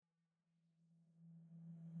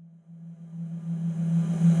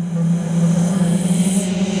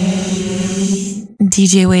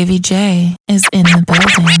DJ Wavy J is in the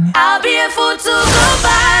building. I'll be a fool to go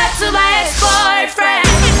back to my ex-boyfriend.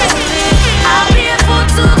 I'll be a fool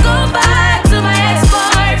to go back to my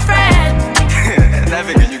ex-boyfriend. That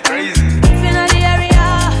nigga, you crazy. If you're not the area,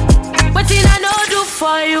 what did I know do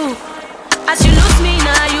for you? As you lose me,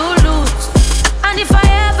 now you lose. And if I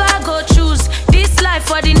ever go choose this life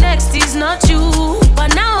for the next is not you.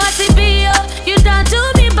 But now I see be you don't do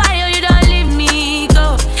me by you don't leave me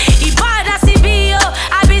go. If I see be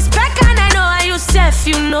I be spec and I know how you self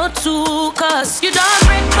you know too. Cause you don't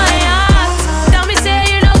break my heart. Tell me say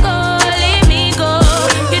you don't go, leave me go.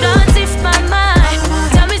 You don't tiff my mind.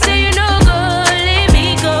 Tell me say you don't go, leave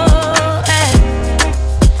me go.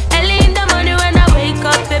 Early in the morning when I wake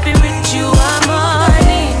up, baby, with you I'm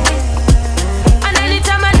morning. And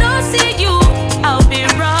anytime I don't see you, I'll be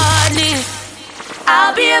running.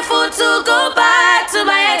 I'll be a fool to go back to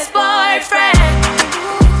my ex-boyfriend.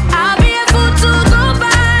 I'll be a fool to go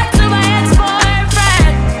back to my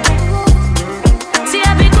ex-boyfriend. See,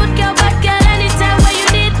 I be good girl, bad girl. Anytime when you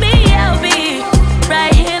need me, I'll be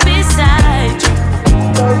right here beside you.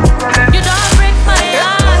 You don't break my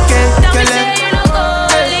heart. Tell me say you don't go,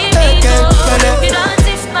 leave me go. You don't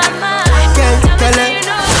tiff my mind. Tell me say you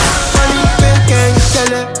don't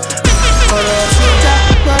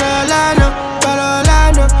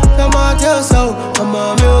I'm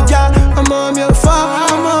on your girl, I'm on your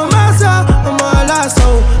fuck, I'm on my soul, I'm on my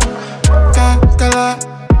soul. Kankala,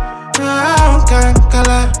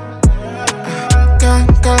 kankala,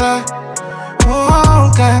 kankala,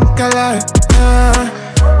 oh kankala,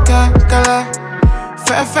 kankala.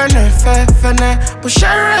 Fefene, but she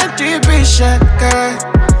ready be shakere.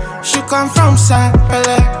 She come from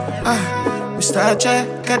Sapele, Mr.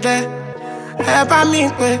 Jekade. Help me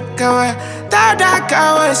quick, Dada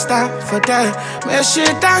can't stop for that. Make she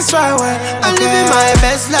dance for way. I'm living my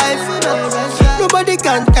best life. Nobody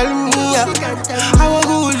can tell me how I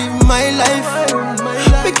go live my life.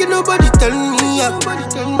 Make nobody tell me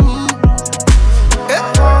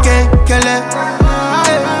Can't kill it.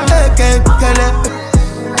 Can't kill it.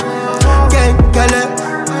 Can't kill it.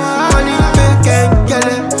 Money can't kill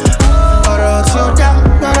it. Oro soda,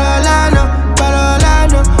 Barolano.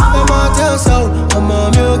 I'm on your soul, I'm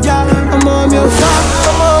on your girl, I'm on your fuck,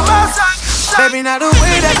 I'm on my side. Baby, now the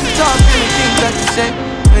way that you talk and the things that you say,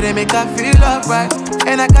 where they make her feel alright.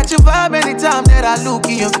 And I got your vibe anytime that I look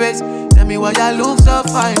in your face. Tell me why you look so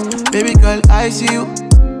fine. Baby girl, I see you.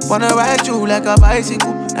 Wanna ride you like a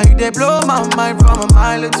bicycle. Now you they blow my mind from a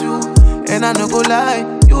mile or two. And I no go lie,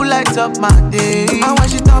 you light up my day. And when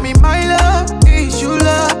she tell me my love, is you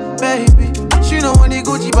love, baby. She know when the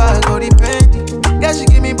Gucci bag or the Fendi. Yeah, she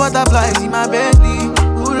give me butterflies in my Bentley.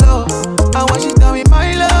 Ooh, Lord. And when she tell me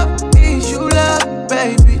my love, is you love,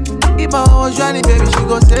 baby. If my heart was drowning, baby, she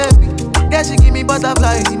gon' save me. Yeah, she give me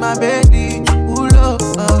butterflies in my Bentley. Ooh, Lord.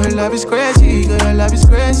 Her love is crazy, girl, her love is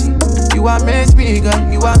crazy. You amaze me, girl,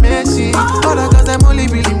 you amazing. Other girls, them only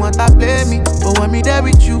really want to play me. But when me there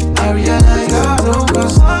with you, I realize I don't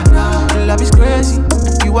cross. Her love is crazy.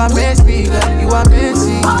 You amaze me, girl, you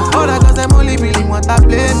amazing. Other girls, them only really want to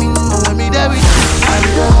play me. But when me there with you, I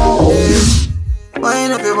realize.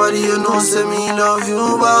 Wind up your body, you know, say me love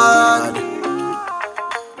you bad.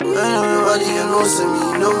 Wind up your body, you know, say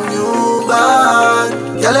me love you bad.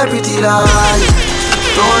 Girl, a pretty like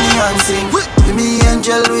Tony and sing. Give me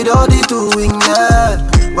angel with all the two wings, yeah.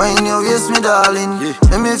 Wine your waist, me darling.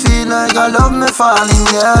 Make me feel like I love me falling,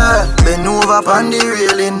 yeah. Bend over on the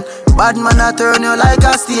railing. Bad man, I turn you like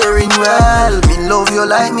a steering wheel. Me love you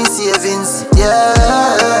like me savings, yeah,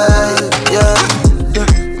 yeah.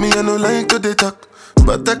 Me I no like to they talk,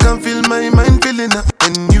 but I can feel my mind feeling up.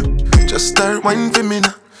 When you just start whining for me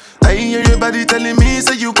now, I hear your body telling me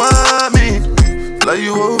say you want me. Fly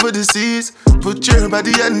you over the seas, put your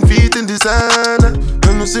body and feet in designer.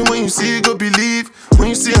 I know say when you see go believe, when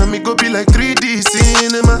you see me go be like 3D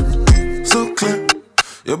cinema. So clear,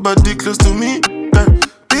 your body close to me,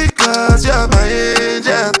 because you're my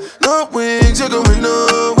angel. No wings, you're going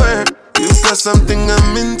nowhere. You got something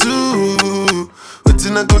I'm into. What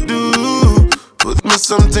I go do? Put me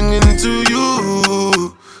something into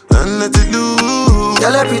you and let it loose.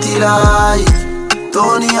 Girl, a pretty like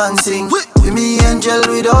Tony and sing. With me angel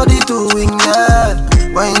with all the two wings, yeah.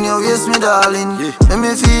 Wine your waist, me darling. Make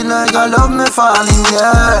me feel like I love me falling,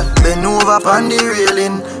 yeah. Bend over on the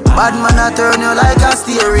railing. Bad man, I turn you like a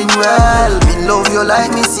steering wheel. Me love you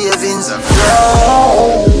like me savings,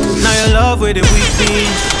 yeah. Now your love with it weak me.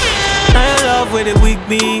 Now your love with it weak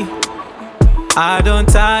me. I don't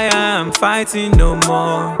tire, I'm fighting no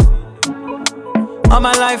more. All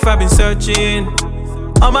my life I've been searching.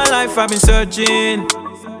 All my life I've been searching.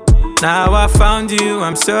 Now I found you,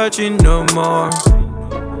 I'm searching no more.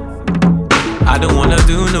 I don't wanna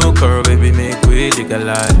do no curl, baby, make we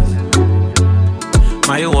legalize.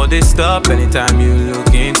 My world is stop anytime you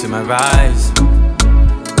look into my eyes.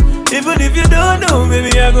 Even if you don't know,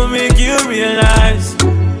 baby, I gon' make you realize.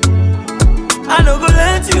 I don't go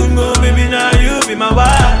let you go, baby, now you be my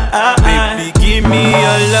wife. Baby, give me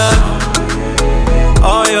your love,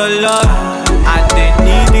 all your love. I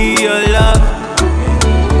didn't need your love,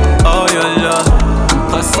 all your love.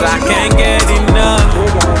 Cause I can't get enough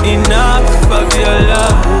of your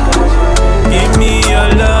love. Give me your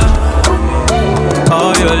love,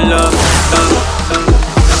 all your love.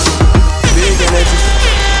 Big energy,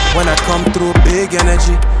 when I come through, big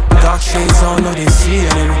energy. Dark shades on, no they see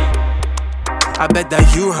enemy. I bet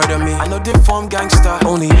that you heard of me. I know they form gangster,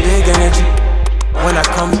 only big energy. When I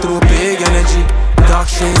come through, big energy. Dark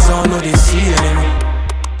shades on, no they see enemy.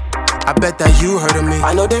 I bet that you heard of me.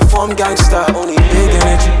 I know they form gangster, only big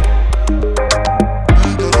energy.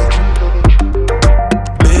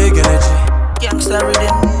 Big energy. Gangster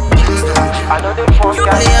rhythm. I know they form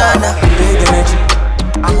gangster. Big energy.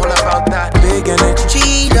 I'm all about that. Big energy.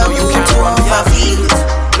 Cheat on you on my feet.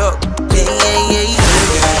 Look. Yeah.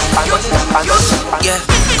 Yeah,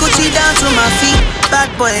 Gucci down to my feet. Bad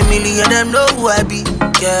boy, million, them know who I be.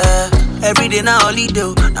 Yeah, every day now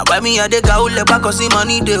holiday. Now why me a dey go let back cause the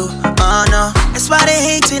money do. No, that's why they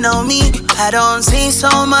hating on me. I don't see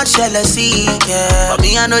so much jealousy. Yeah, but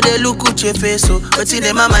me I know they look at your face so. But in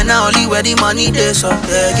my mind now only where the money dey so.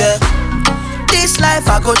 Yeah. This life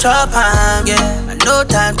I go chop on, yeah. No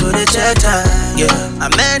time to the check time, yeah. I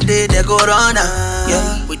meant they go run on,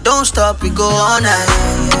 yeah. We don't stop, we go on, yeah.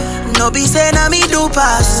 No be say na me do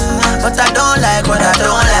pass, but I don't like what I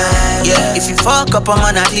don't like, yeah. If you fuck up, I'm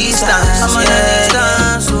on a distance,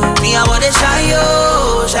 Me I wanna shy yo,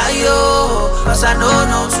 cause I don't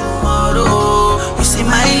know tomorrow. You see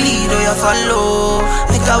my lead or you follow,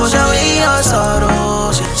 like I was away your sorrow.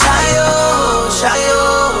 Shy yo.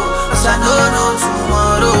 I don't know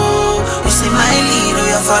tomorrow. You see my lead or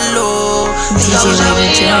you follow. DJ Lady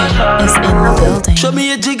J is in the building. Show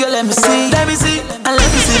me a jigger, let me see. And let me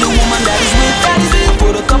see the woman that is with.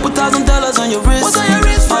 Put a couple $1,000 on your wrist. What's on your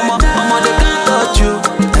wrist? Mama, they can't touch you.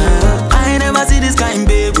 I ain't never see this kind,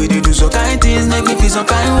 babe. We do so kind things, make me feel some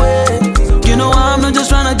kind way. You know I'm not just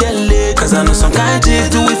tryna get laid, cause I know some kind chicks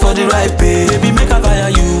do it for the right pay. Baby, make I fire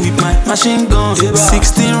you with my machine gun.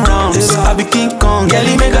 16 rounds, I be King Kong.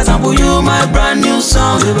 Girlie, make I sample you my brand new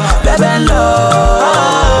song. Baby,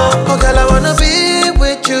 love. Oh girl, I wanna be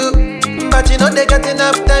with you, but you know they got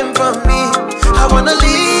enough time for me. I wanna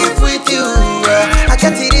live with you, yeah. I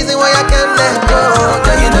get the reason why I can't let go.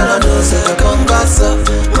 Girl, you never know, say you come back so.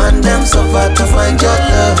 Man, them so far to find your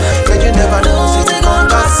love. Girl, you never know, say you come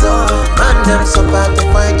back so. Man, them so far to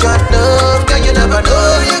find your love. Girl, you never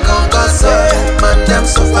know, you come back so. Man, them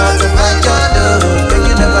so far to find your love. Girl,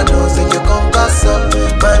 you never know, say you come back so.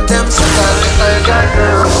 Man, them so far to find your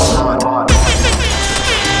love.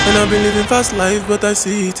 And I've been living fast life, but I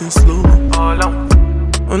see it in slow.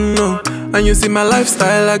 Oh no, and you see my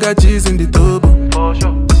lifestyle, I got G's in the turbo.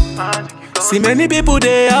 See many people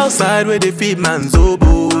there outside where they feed man's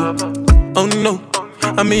oboe. Oh no,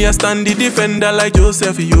 and me I stand the defender like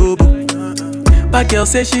Joseph Yobo. But girl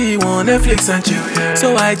say she want Netflix and chill, yeah.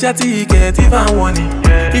 So I chatty get even warning,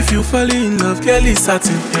 yeah. If you fall in love, girl is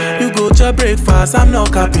satin, yeah. You go to breakfast, I'm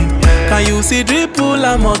not capping, yeah. Can you see dripple,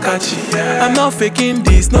 I'm not catching, yeah. I'm not faking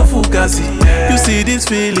this, no fugazi, yeah. You see these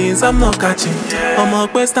feelings, I'm not catching, yeah. I'm a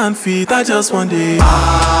quest and feet, I just want it.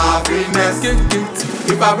 Happiness.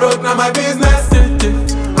 If I broke, now my business.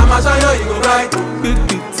 I'ma show you go right.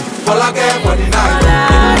 All I care for the night.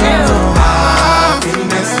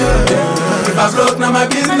 Happiness. If I broke, now my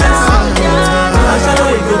business. I'ma show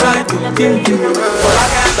you go right.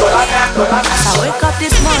 All I wake up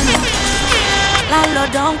this morning,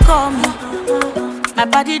 landlord don't call me. My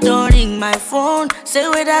body don't ring my phone. Say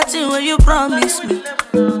with that thing where you promise me.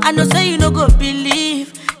 I know say you no go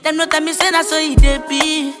believe. Them no tell me say that's so it dey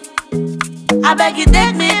be. I beg you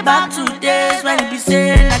take me back to days when you be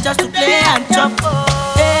saying I just to play and chop.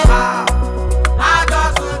 Hey. I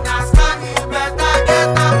just wanna stand you better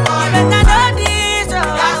get up for you. Better know this.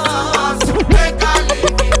 That's the most make I live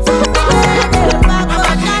it to go.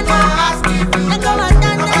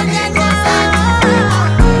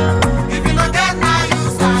 If you don't get my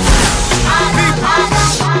use,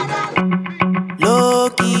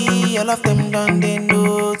 low-key, all of them done they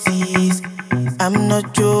notice. I'm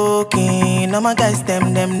not joking, all my guys,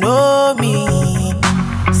 them know me.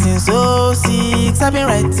 Since 06, I've been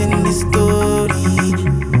writing this story.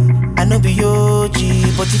 I know be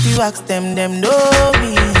OG, but if you ask them know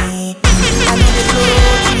me. I know they blow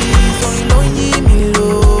trees, only lonely me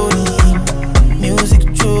lonely. Music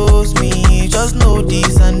chose me, just know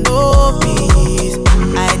this and know peace.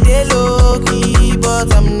 I dey low-key,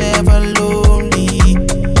 but I'm never lonely.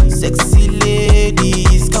 Sexy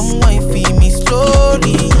ladies, come wine for me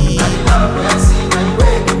slowly.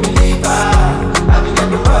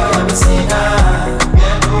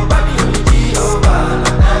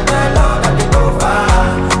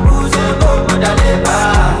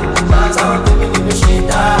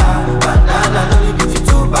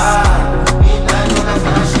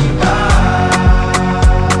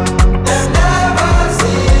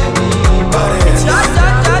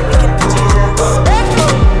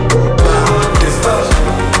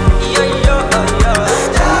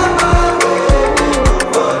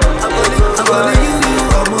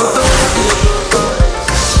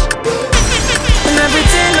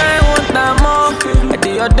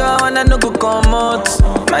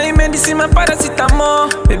 See my paracetamol,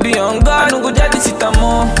 baby on God, no go jadi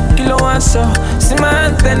citamo. Kilo one so, see my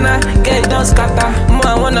antenna, get it done scatter. More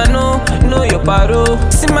I wanna know your paro.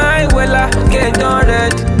 See my wella, get it done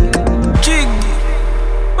red. Jig,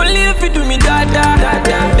 only if you do me da da da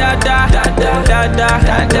da da da da da da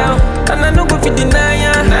da da. And I no go fit deny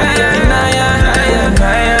ya.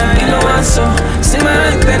 Kilo one so, see my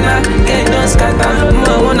antenna, get it done scatter. More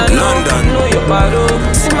I wanna know your paro.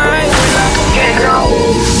 See my wella, get it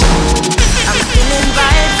done.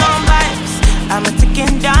 Vibes on vibes, I'm a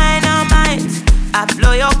ticking dynamite. I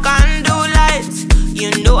blow your candle lights.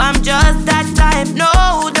 You know I'm just that type.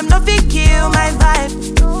 No, them no fit kill my vibe.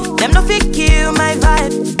 Them no fit kill my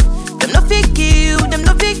vibe. Them no fit kill. Them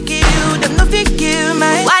no fit kill. Them no fit kill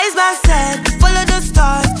my. Wise man said, follow the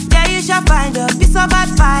stars. There you shall find a piece of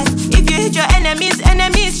advice. If you hit your enemies,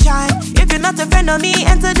 enemies shine. If you're not a friend of me,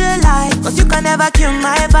 enter the light. Cause you can never kill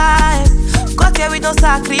my vibe. Got here with no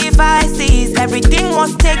sacrifices. Everything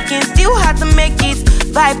was taken, still had to make it.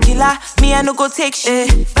 Vibe killer, me I no go take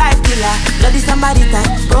shit. Vibe killer, bloody somebody time.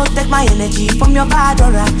 Protect my energy from your bad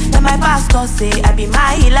aura. Then my pastor say I be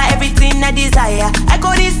my healer, everything I desire. I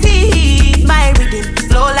go to see my rhythm,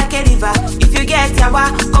 flow like a river. If you get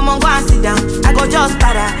yawa, come on go and sit down. I go just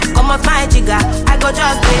para, come out my jigger. I go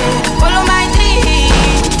just follow my dream.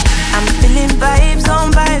 I'm feeling vibes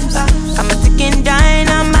on vibes. I'm a ticking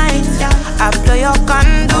dynamite. I blow your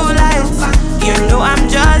candle lights. You know I'm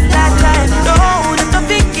just that type. No, there's no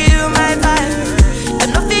fit kill my vibe. There's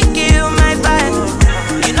no fit kill my vibe.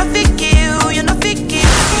 You no fit kill, you no fit kill.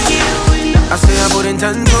 I say I put in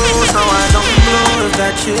 10 toes, now I don't blow. If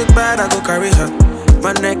that chick bad, I go carry her.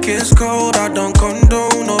 My neck is cold, I don't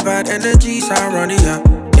condone. No bad energies, I run it up.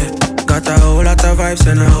 Yeah, got a whole lot of vibes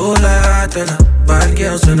and a whole lot of bad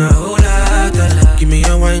girls and a whole lot. Give me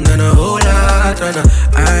a wine and a whole lot.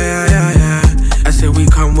 Aye. I say we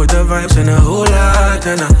come with the vibes and a whole lot.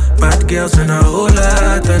 Bad girls and a whole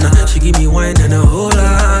lot. She give me wine and a whole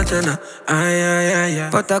lot. Aye.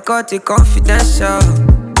 But I got it confidential.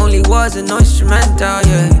 Only was an instrumental,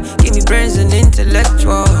 yeah. Give me brains and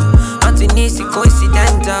intellectual. Nothing easy,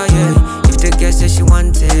 coincidental, yeah. If the girl says she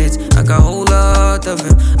wants it, I got a whole lot of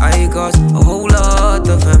him. I got a whole lot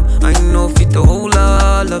of him. I know fit a whole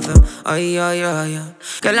lot of him. Aye.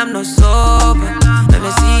 Girl, I'm not sober. Let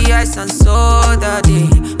me see ice and soda, day.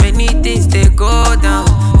 Many things they go down.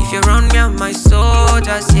 If you run me, I'm my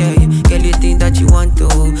soldiers, yeah. Girl, you think that you want to?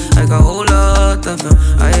 I got a whole lot of him.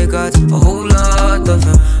 I got a whole lot of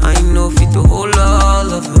him. I know fit a whole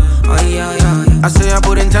lot of him. Aye. I say I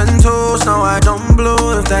put in 10 toes, now I don't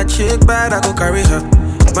blow. If that chick bad, I go carry her.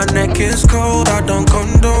 My neck is cold, I don't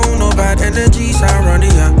condone. No bad energies, I run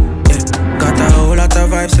it up. Yeah, got a whole lot of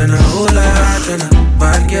vibes and a whole lot.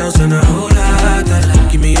 Bad girls and a whole lot.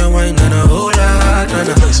 Give me a wine and a whole lot.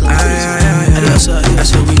 Aye. I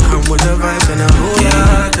say we come with the vibes and a whole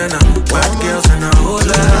lot. Bad girls and a whole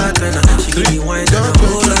lot. She give me wine and a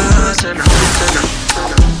whole lot.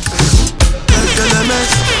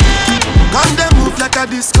 Come they move like a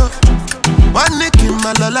disco. One nick in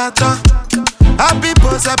my lolata. Happy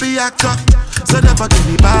pose, happy actor. So never give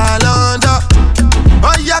me ball under.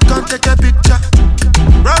 Oh yeah, come take a picture.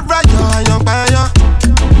 Right, you're a young buyer.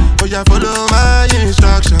 Oh yeah, follow my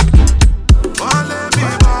instruction.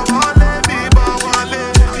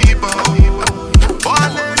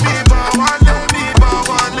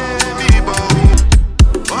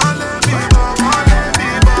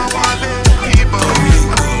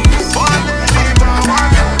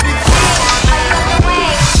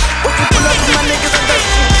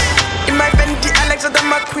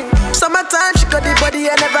 Summertime, she got the body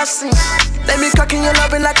I never seen. Let me cock in your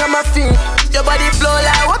loving like I'm a fiend. Your body flow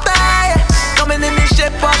like water, yeah. Coming in the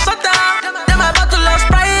shape of Satan. Then my bottle of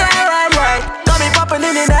Sprite, right.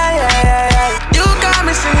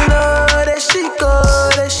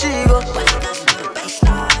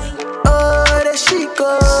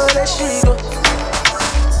 go, there she go.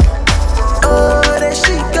 Oh, there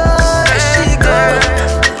she go, there she go.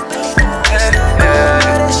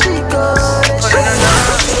 There she go, there she go.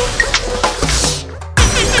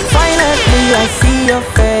 Finally, I see your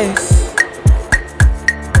face.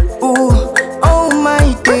 Ooh, oh my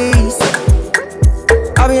days.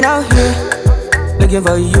 I've been out here looking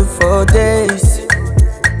for you for days.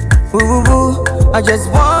 Ooh, ooh, I just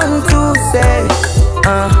want to say,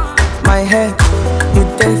 my head, you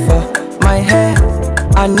day for my head.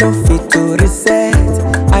 I know fit to reset,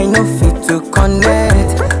 I know fit to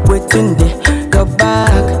connect. Waiting there, your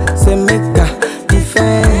back, say make a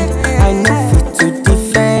defend. I know fit to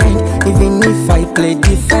defend, even if I play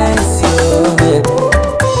defense, yeah.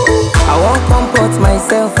 I won't comport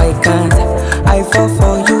myself, I can't. I fall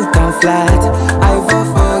for you down flat, I fall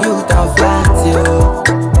for you down flat, yo.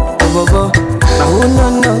 Go, go, go. Now who no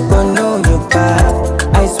know you bad.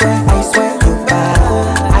 I swear you bad.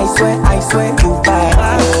 I swear you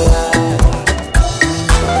bad.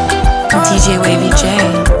 DJ Wavy J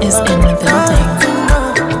is in the building.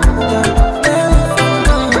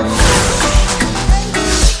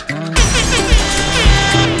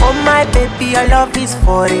 Oh my baby, your love is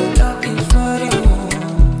for it.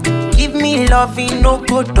 Give me loving, no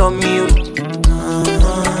good on you.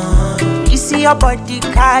 You see your body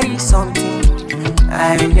carry something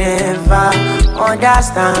I never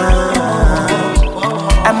understand.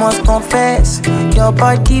 I must confess, your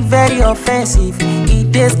body very offensive.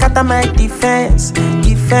 It dey scatter my defense,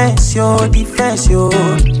 yo.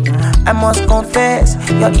 I must confess,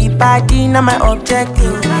 your body not my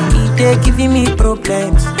objective. It dey giving me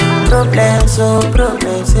problems,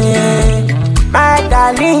 yeah. My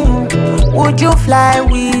darling, would you fly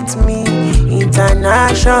with me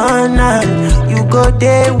international? You go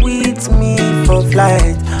there with me for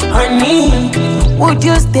flight. Honey, would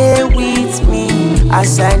you stay with me?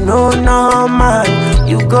 As I know no man,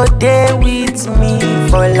 you go there with me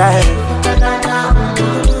for life.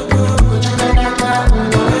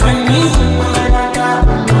 Honey,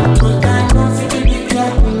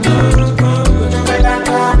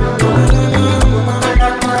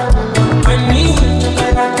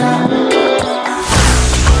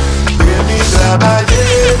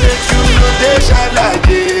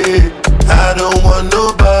 I don't want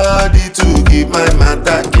nobody to keep my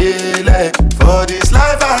matter killer. For this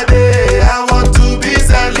life I day, I want to be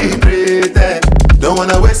celebrated. Don't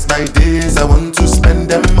wanna waste my days, I want to spend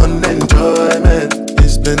them on enjoyment.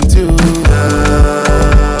 It's been too long,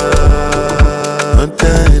 not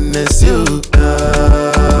time is you.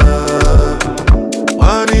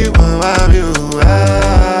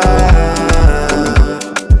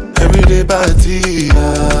 Everyday party.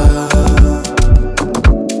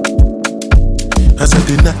 As I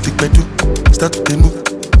did not take my do, start to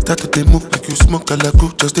move like you smoke a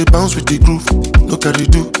lago. Just they bounce with the groove, no carry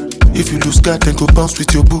do. If you lose God, then go bounce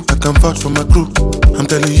with your boo. I can vouch for my crew, I'm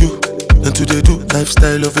telling you. Then to they do,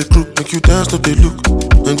 lifestyle of a group. Make you dance, no they look,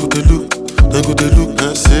 then go they look.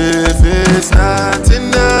 And say if it's not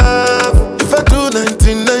enough, if I do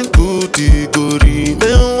 99 good, it go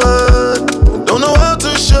remain one. Don't know how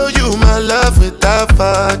to show you my love without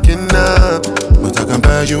fucking up, but I can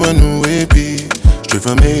buy you a new AP. Straight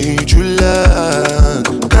from July.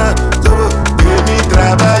 God, give me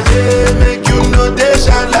trabaye, make you know they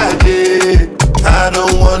shine like it. I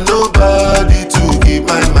don't want nobody to keep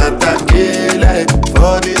my matter killer.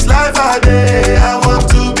 For this life I day, I want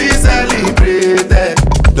to be celebrated.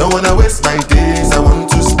 Don't wanna waste my days, I want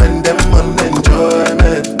to spend them on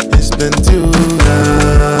enjoyment. It's been too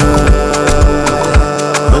long,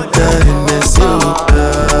 but time is so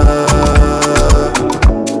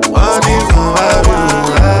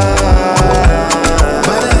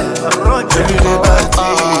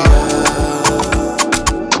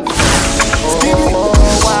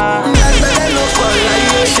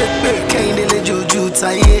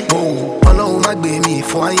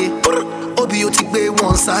Obi o ti gbé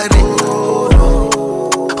wọn sáré.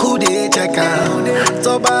 Who dey check am?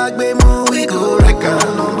 Tó bá gbé mú we go wreck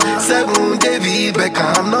am. 7 David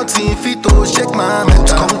Beckham, nothing fit to shake my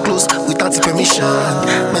mental. Come close without permission.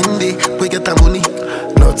 Monday we get the money.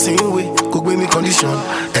 Nothing we go gbé me condition.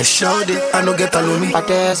 And shout it, I no get alone me.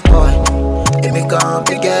 Baddest boy, here me come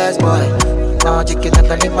biggest boy. Now chicken at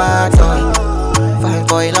the my toy. Fine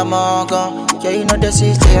boy la mongo. Yeah, you know the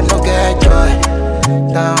system no get joy.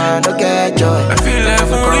 Now I no get joy. I feel like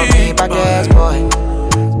for me, baddest boy.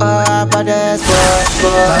 Oh, baddest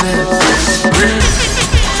boy.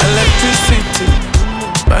 Electricity,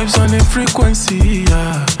 vibes on a frequency,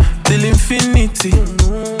 yeah. Till infinity,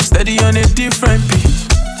 steady on a different beat.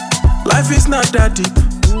 Life is not that deep.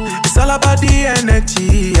 It's all about the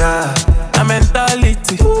energy, yeah. The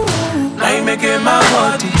mentality, now you make it my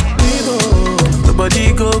body. The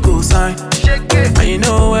body go sign. And you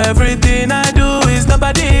know everything I do is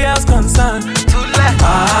nobody else concerned.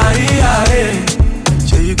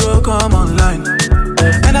 Sure you go come online.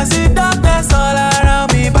 And I see darkness all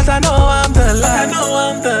around me, but I know I'm the light.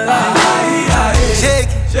 Shake,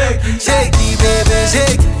 shake it, baby,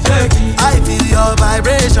 shake it. I feel your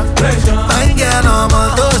vibration. Fine girl on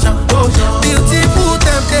motion. Beautiful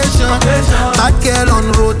temptation. Bad girl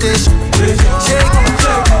on rotation. Shake it,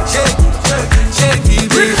 shake it, shake it,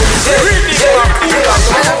 baby, shake it.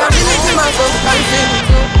 I'm feeling myself, I'm feeling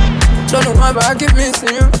too. Don't know why, but I keep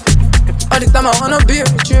missing you. All the time I wanna be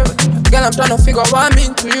with you. Girl, I'm tryna figure what I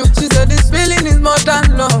mean to you. She said this feeling is more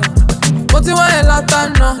than love. But you want a lot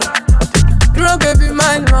of no. No, baby,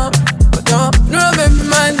 my love. No, baby,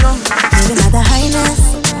 my love. Maybe not the highness,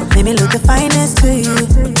 make me look the finest to you.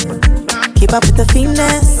 Keep up with the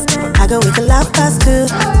finesse, I go with the love past too.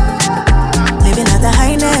 Maybe not the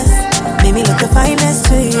highness, make me look the finest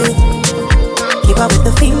to you. Keep up with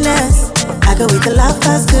the finesse, I go with the love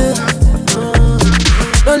past too.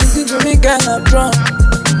 Don't listen to me, girl, I'm drunk.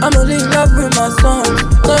 I'm only in love with my song.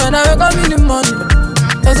 So when I wake up in the morning,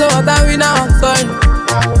 don't say what I win now, I'm sorry.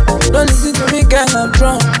 Don't listen to me, girl, I'm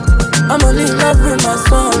drunk. I'm only in love with my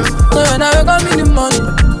songs. So when I wake up in the morning,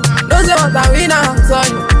 don't say what I win now, I'm sorry.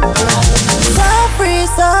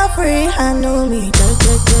 So free, I know me.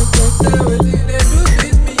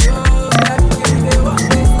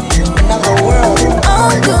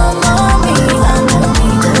 Oh, you know me, I know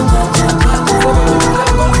me.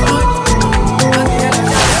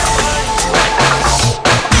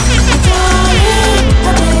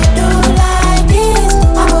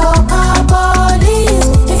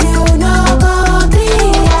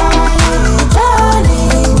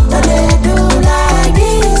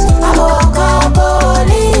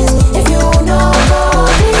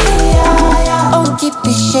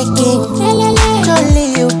 Surely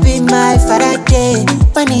you be my Faraday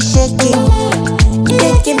when it's shaking. You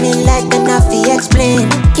dey give me like enough to explain.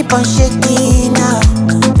 Keep on shaking now.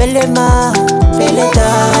 Bele ma, bele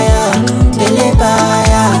daya, bele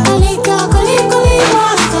baya.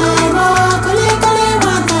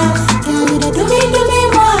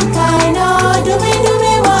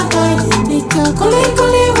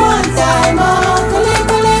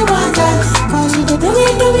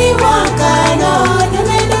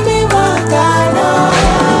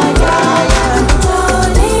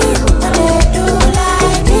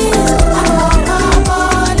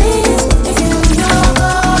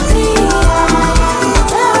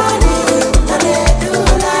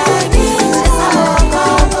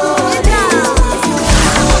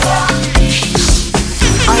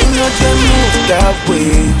 That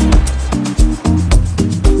way,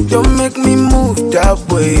 don't make me move that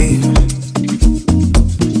way.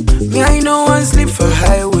 Me, I know one sleep for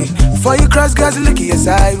highway. For you cross gas, look at your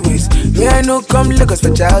sideways. Me, I know come look us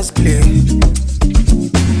for child's play.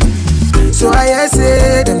 So I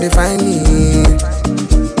say them define me.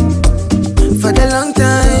 For the long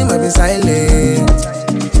time I've been silent.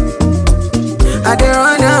 I dey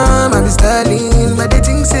run I've been stalling, but they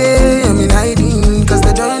think say I'm in hiding, cause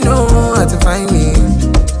they don't know how to find me.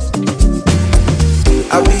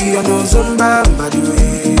 I be on no Zumba by the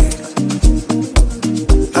way.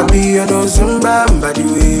 I be on no Zumba by the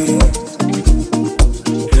way.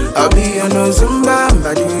 I be on no Zumba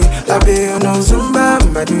by the way. I be on no Zumba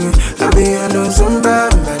by the way. I be on no Zumba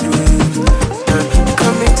by the way.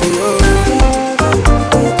 Coming to you.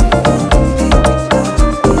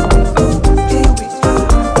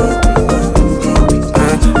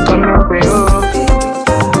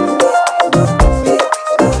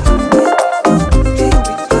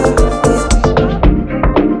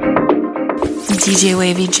 DJ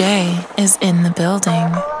Wavy J is in the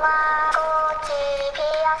building.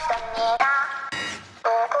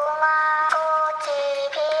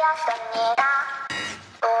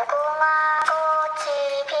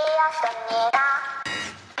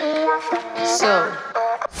 So,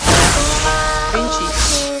 Vinci.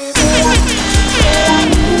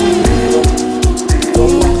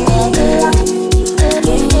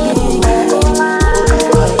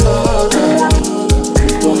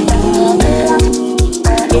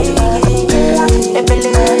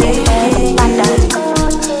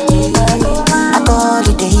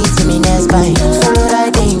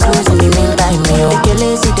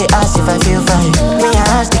 If I feel fine, me I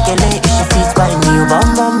ask the girl if she feels by me. You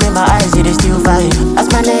bum bum in my eyes, you they still fine.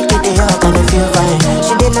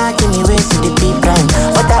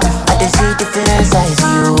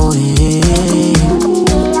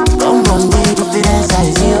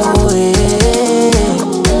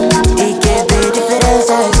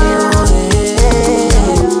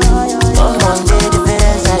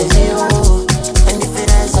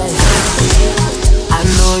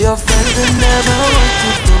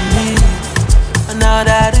 Now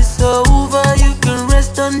that it's over, you can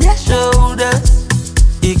rest on their shoulders.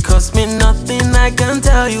 It costs me nothing, I can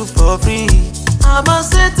tell you for free. I'm a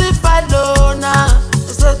certified loner, a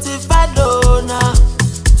certified loner.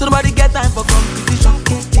 So nobody get time for competition.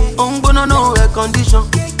 No air condition.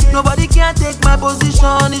 Nobody can take my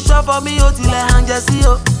position. It's short for me, till I hang just see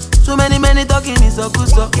you. So many talking is so good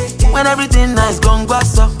so. When everything nice, gone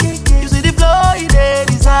so. You see the flow, it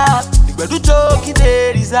is hard. You better choke, it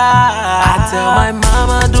is hard. I tell my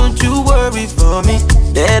mama, don't you worry for me,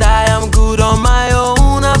 that I am good on my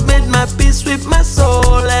own. I've made my peace with my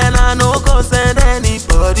soul, and I no concern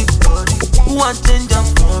anybody who want change them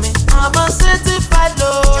for me. I'm a certified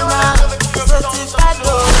loner, certified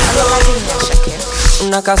loner.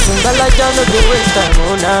 Una kasungala jano de waste time,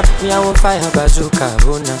 ona. Me I want fire bazooka,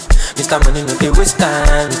 ona. Mr. Money no dey waste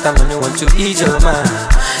time, Mr. Money want to ease your mind.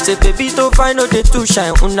 Say baby to find no dey too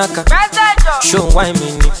shine, unaka. Show why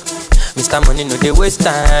me ni. Mr. Money no dey waste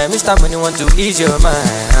time, Mr. Money want to ease your mind.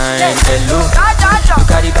 Hello, you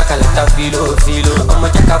carry back a lot of filo. I'ma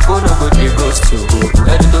check a phone, no go dey ghost you.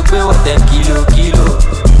 Ready to pay what 10 kilo.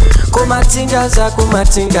 Kumatingaza,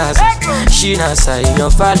 Shina sa inyo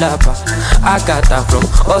falapa. Agata from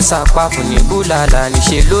Osapa funi bulala.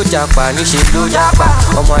 Nishe lo japa.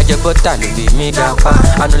 Omo aje bota lo be me gapa.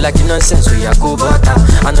 I no like the nonsense we ya go bota.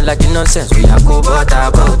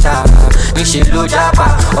 Nishe lo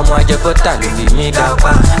japa. Omo aje bota lo be me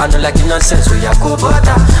gapa. I no like the nonsense we ya go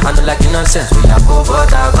bota.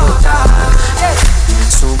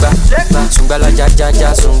 Sunga la ja sunga la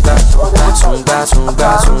ja sunga ulu sunga ja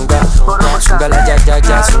sunga la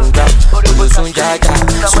ja sunga.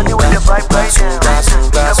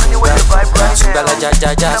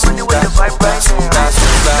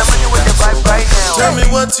 Tell me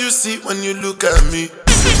what you see when you look at me.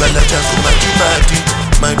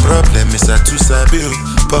 My problem is I too sabi.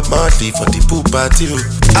 Pop Marley for the pool party.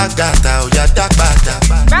 I got out, ya dark bada.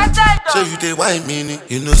 So you dey wine me,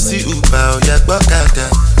 you know see Uber, ya gbokada.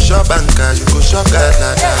 Shop banker, you go shop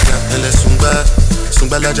gada. Ele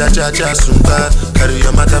sunga la ja sunga. Carry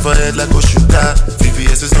your matter for head like Oshuka.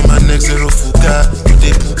 VVS is on my neck, zero fuka. You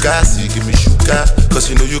dey puka, see give me shuka. Cause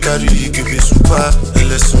you know you carry, you give me super.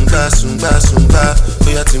 Ele sunga.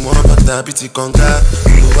 Oya ti mo bata biti konga.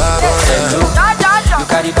 You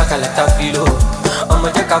carry back a lot of filo.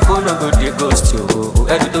 I'ma check a phone, no go dey ghost you.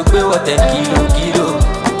 Ready to pay what 10 kilo.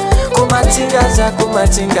 Kumatingaza,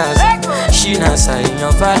 Shina sa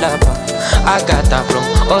inyo falapa. Agata from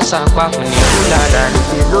Osaka funi bulala.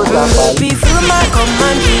 Baby, feel my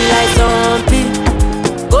command, be like zombie.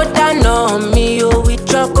 Go down on me, oh,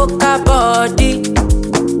 with your coca body.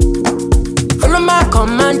 Follow my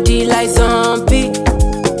command, be like zombie.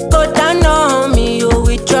 Go down on me, oh,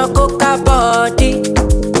 with your coca body.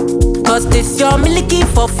 Cause this your milky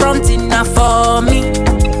for front enough for me.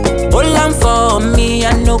 Hold on for me,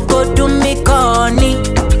 I no go do me corny.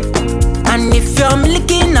 And if you're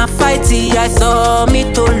milky na fighty, I saw me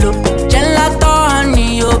to look. Gelato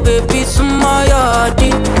honey, oh baby, sumoyo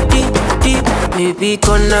deep. Baby,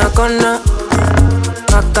 kona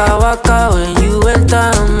waka when you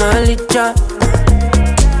enter my licha.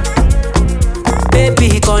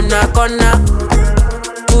 Baby, kona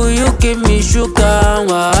will you give me sugar,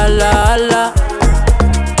 wahala.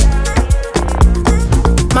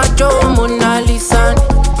 Macho Mona Lisa,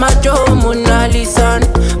 Macho Mona Lisa,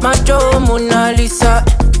 Macho Mona Lisa,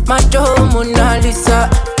 Macho Mona Lisa,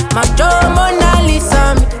 Macho Mona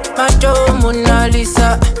Lisa, Macho Mona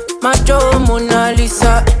Lisa, Macho Mona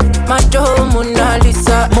Lisa, Macho Mona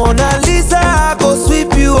Lisa. Mona Lisa, I go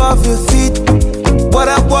sweep you off your feet. What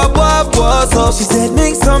up, what's up? She said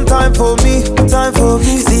make some time for me.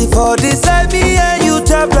 See for this side, me and you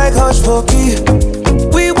tap like hush for key.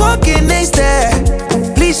 We walking next there.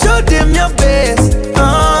 Please show them your best.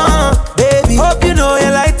 Baby, hope you know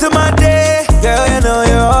you light to my day. Girl, you know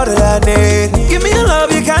you're all that I need. Give me the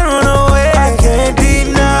love, you can't run away. I can't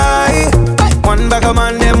deny. One back of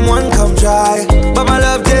man, them one come try. But my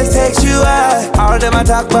love just takes you high. All them I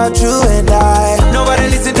talk about you and I. Nobody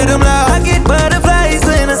listen to them loud. I get butterflies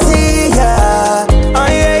when I see ya. Oh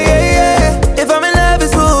yeah. If I'm in love,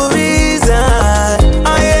 it's for a reason.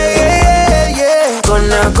 Oh yeah.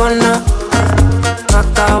 Gonna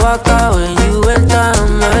waka when you enter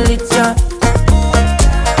my licha.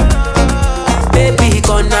 Baby,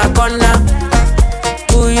 gonna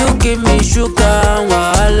will you give me sugar,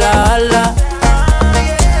 wahala.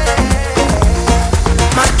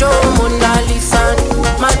 Macho Mona Lisa,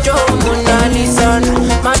 Macho Mona Lisa,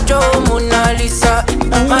 Macho Mona Lisa,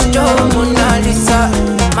 Macho Mona Lisa,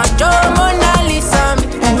 Macho Mona Lisa,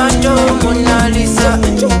 Macho Mona Lisa,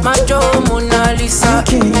 Macho Mona Lisa,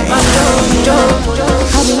 Macho Mona Lisa.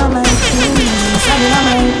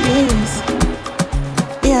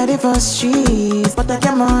 streets, but I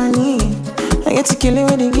get money. I get to kill it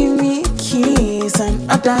when they give me keys and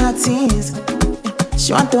other things.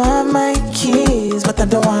 She want to have my keys, but I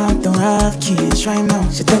don't want to have kids right now.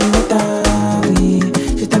 She tell me what are we?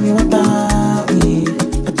 She tell me what are we?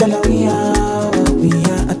 I tell her we are what we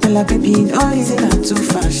are. I tell her baby, no easy not too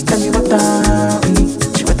fast. She tell me what are we?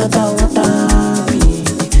 She what are we?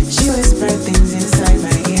 She whisper things inside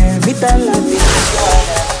my ear. Me tell her baby.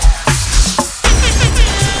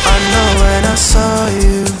 I know when I saw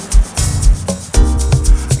you,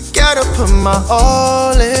 gotta put my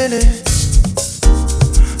all in it.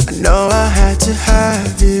 I know I had to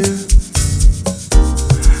have you.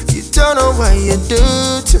 You don't know what you do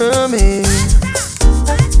to me.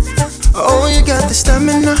 Oh, you got the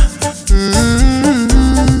stamina.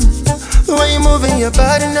 The way you moving your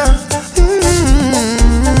body now.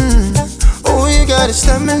 Oh, you got the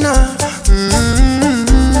stamina.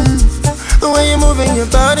 The way you moving your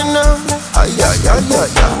body now.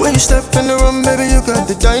 When you step in the room, baby, you got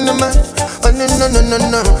the dynamite. Oh,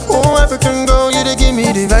 no. Oh, African girl, you to give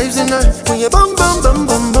me the vibes tonight. When you bum,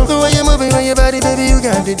 the way you moving on your body, baby, you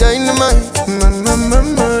got the dynamite.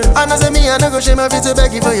 I know say me, I know go shame my feet to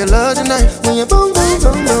beg you for your love tonight. When you bum.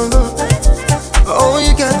 Oh,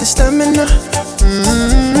 you got the stamina.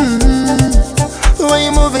 The way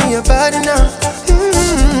you moving your body now.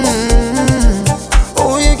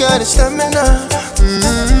 Oh, you got the stamina.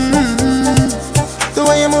 The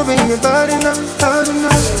way you're moving your body now,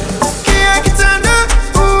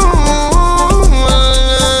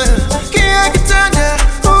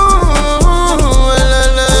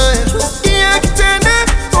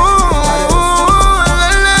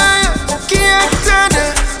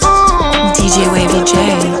 DJ Wavy J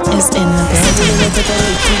is in the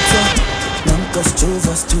building.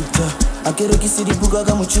 Akero kisiri buga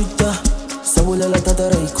kama chuta. Sabulela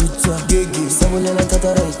tatara ikuta. Sabulela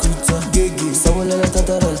tatara ikuta. Sabulela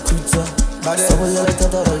tatara ikuta. Sabulela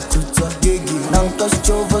tatara ikuta. Nankas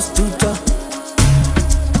chovas tuta.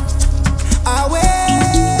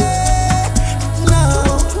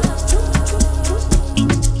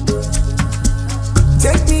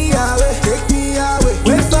 Take me away,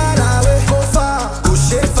 way far away, go far,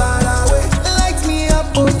 push it far away, light me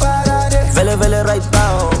up, oh far away. Vele right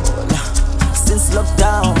now, since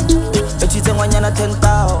lockdown, but you think when you're not 10,000,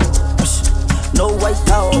 no white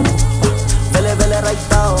out. Vele right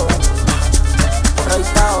now,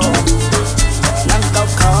 nang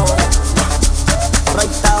cow,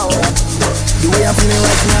 right now. The way I'm feeling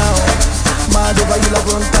right now, mad over you like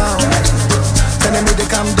run down, telling me to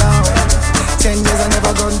calm down. 10 years I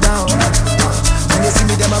never gone down. When they see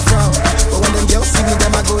me, them I frown. But when them girls see me,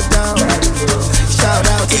 them I go down. Shout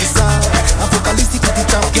out to the sound. I'm focalistic with the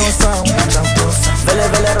champion sound. Vele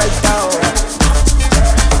right now.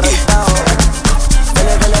 Vele right now.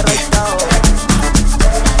 Vele right now.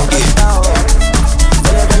 Vele right now.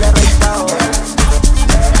 Vele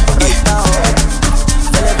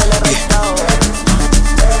right now.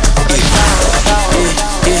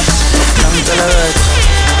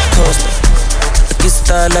 Coaster.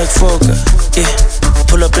 Style like Fokker, yeah.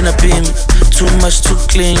 Pull up in a beam, too much, too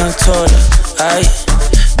clean, I'm taller. Aye,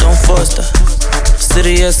 don't foster.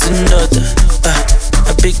 Serious and daughter,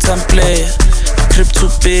 a big time player. Crib too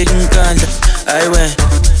big and ganja. I went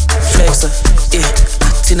flexer, yeah.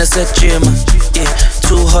 Tina said Jimmer, yeah.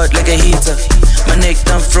 Too hot like a heater. My neck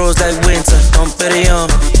done froze like winter. Don't bet it on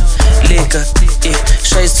me. Liquor, yeah.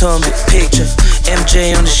 Shades told me, picture.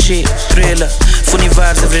 MJ on the shit, thriller. Funny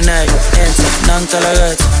vibes every night. Enter,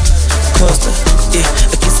 Nankalagata, Coaster, yeah.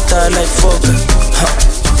 I kiss style like Fokker,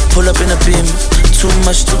 pull up in a beam, too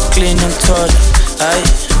much, too clean, I'm taller. Aye,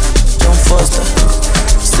 don't foster.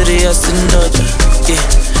 Serious and daughter, yeah.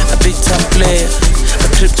 A big time player. A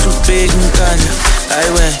crib too big and ganja. I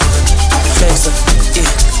went flexer, yeah.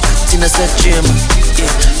 Tina said Jimmer,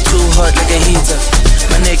 yeah. Too hot like a heater.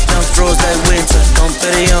 My neck done froze like winter. Don't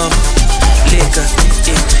bet it on liquor,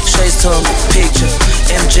 yeah. Shades told me, picture.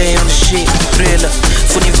 MJ on the shit, thriller.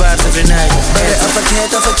 Funny vibes every night. I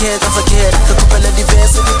forget. Kakupela the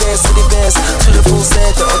best. To the full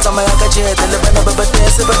set, otama yaka jet. Elebana baba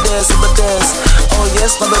dance. Oh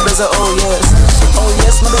yes, my baby's a oh yes. Oh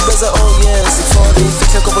yes, my baby's a oh yes. For the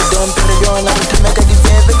ficha kobo dom perion, I'm to make a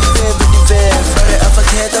divide. I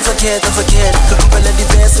forget. Kakupela the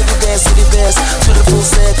best. To the full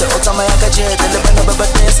set, otama yaka jet. Elebana baba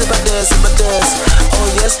dance. Oh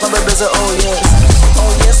yes, my baby's a oh yes.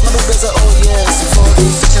 Oh yes, my baby's a oh yes. For the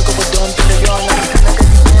ficha kobo dom perion, I'm to make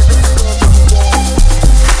a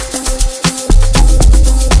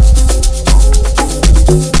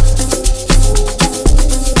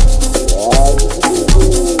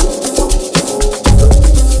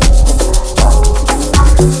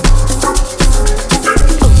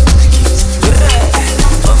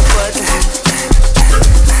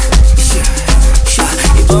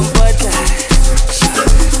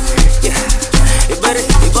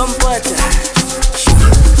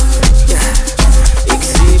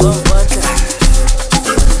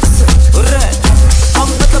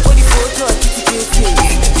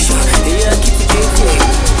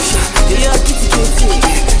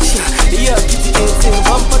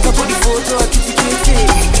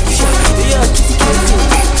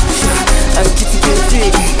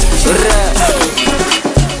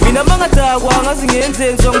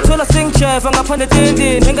ngithola sengijefa ngaphandle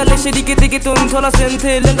tendeni engaleshe dikidikidi ngithola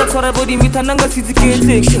sentele engathwara body mitha nangasithi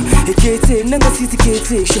getting getting nangasithi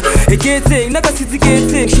getting getting nangasithi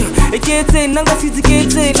getting getting nangasithi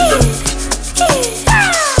getting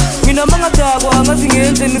mina mangadakwa ngathi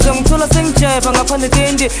ngenzeni ngizongithola sengijefa ngaphandle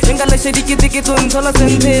tende engaleshe dikidikidi ngithola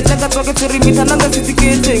sentele engathwara body mitha nangasithi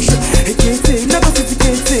getting getting nangasithi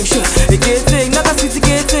getting getting nangasithi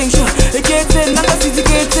getting getting nangasithi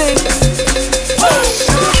getting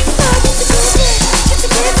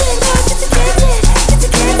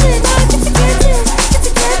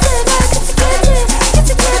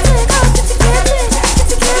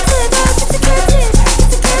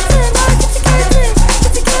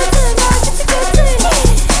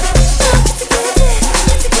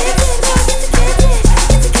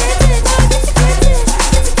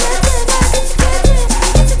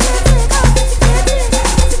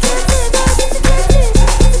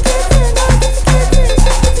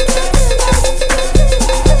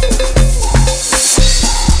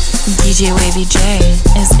DJ Wavy J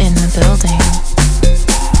is in the building.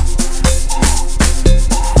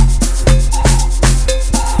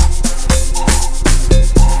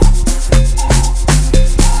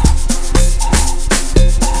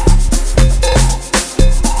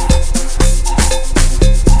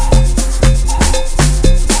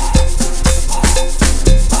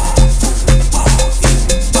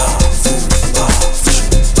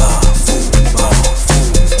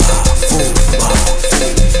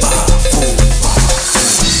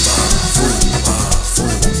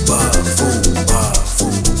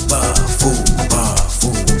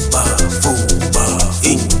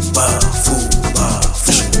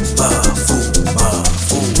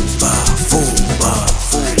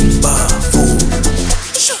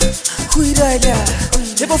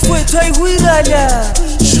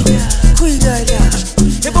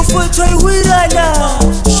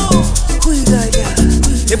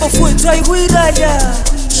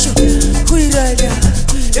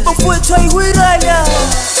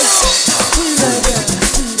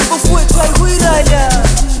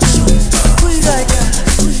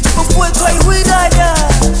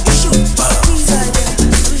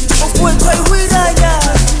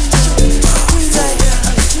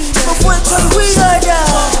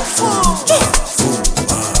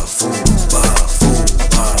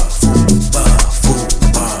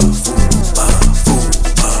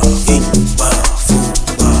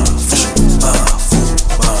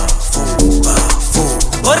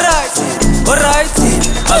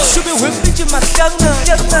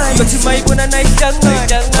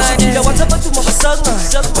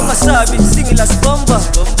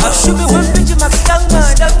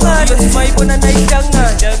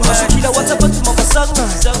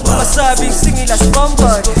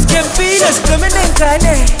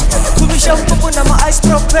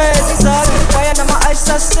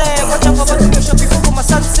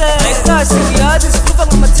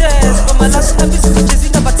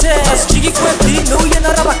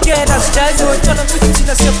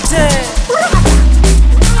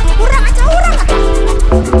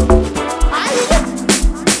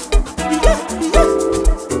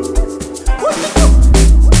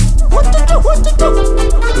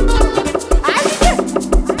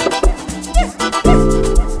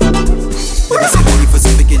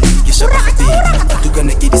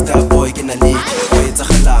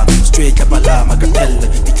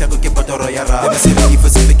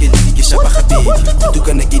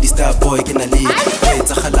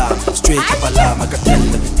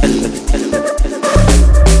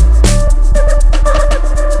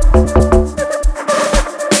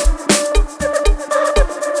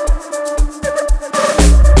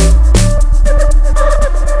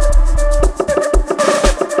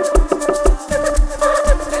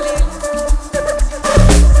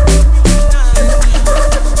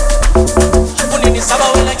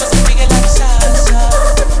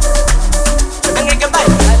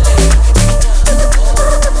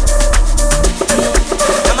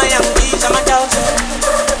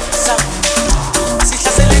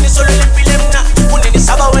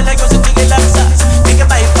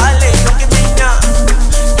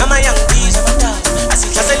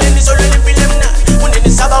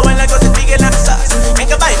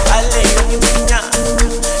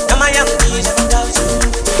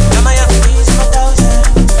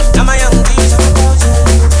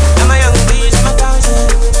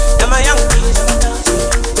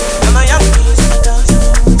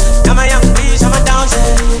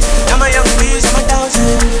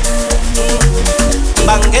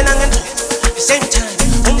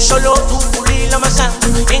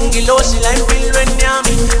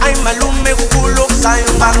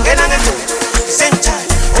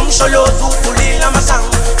 solo zufulila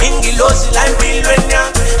masango ingilosi la empilweni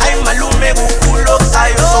yami hayi malume kukulo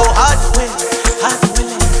kusayo so hard so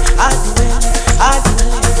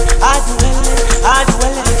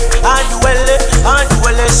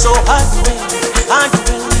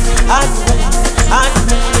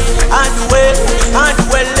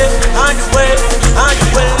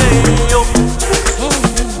yo.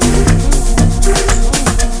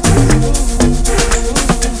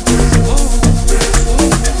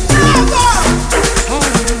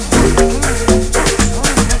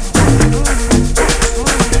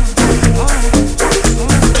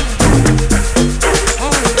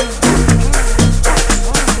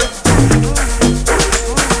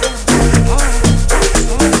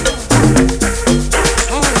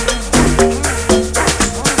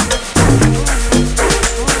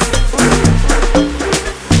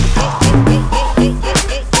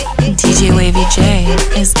 DJ Wavy J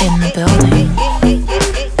is in the building.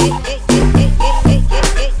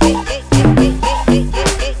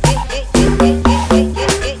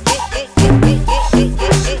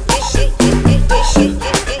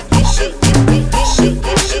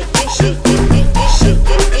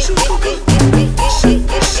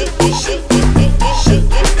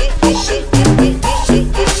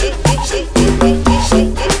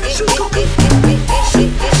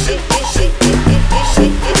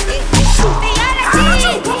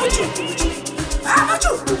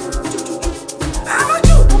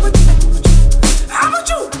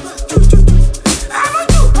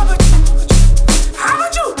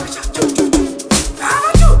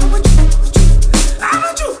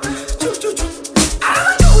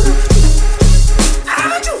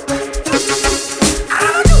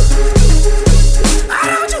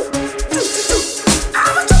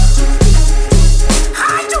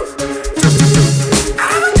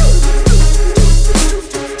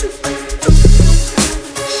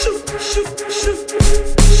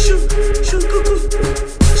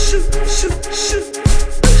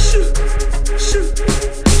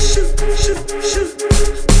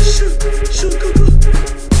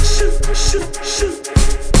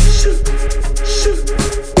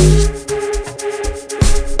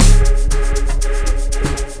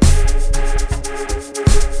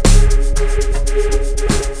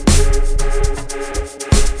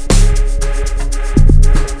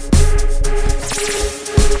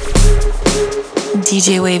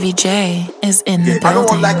 DJ Wavy J is in the building. I don't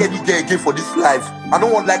want like any girl again for this life. I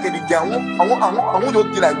don't want like any girl. I want your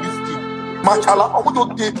girl like whiskey. Machala, I want your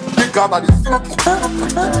girl big girl like this.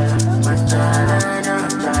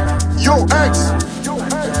 Yo, X.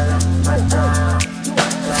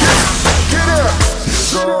 Get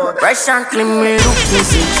up. Fresh and clean, me looking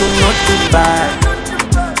to not too bad.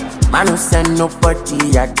 Man who send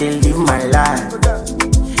nobody, I can live my life.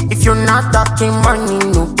 If you're not talking money,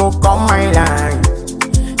 no go call my line.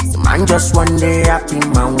 Some man just one day happy,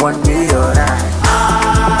 man one day alright.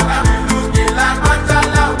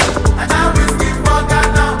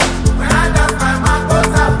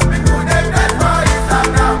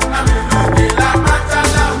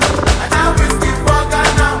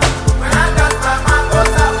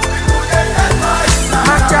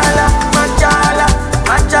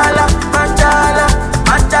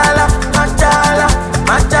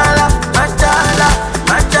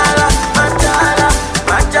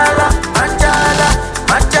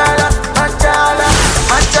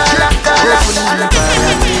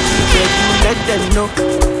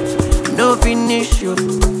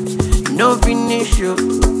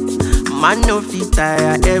 Man no fit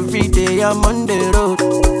tire, every day I'm on the road.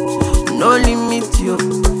 No limit you,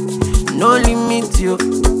 no limit you.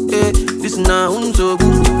 Hey, this now so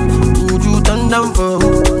good. Would you turn down for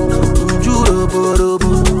who? Would you robo?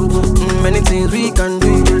 Many things we can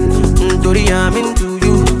do. Tori, I'm into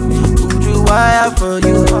you. Would you wire for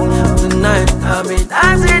you? Tonight I'll be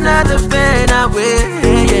dancing at the bed away.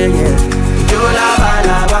 Yeah. You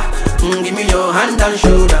lava. Give me your hand and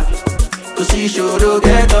shoulder. To see shoulder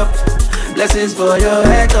get up. Blessings for your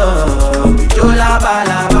head up. Yo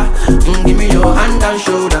lava. Give me your hand and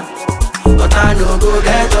shoulder. But I no go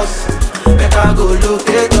get us. Better go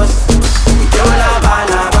locate us. Yo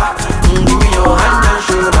lava. Give me your hand and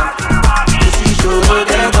shoulder. You see shoulder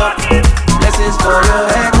get up. Blessings for your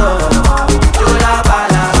head up. Yo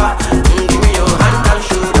lava. Give me your hand and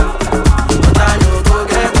shoulder. But I no go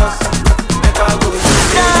get us. Better go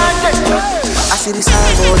locate us. I see this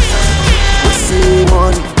signboard. I see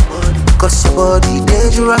money. Cause your body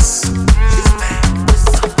dangerous.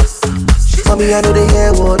 Mommy, I know they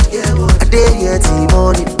hear what I dey hear till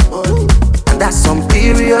morning. And that's some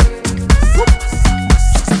period.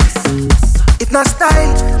 If not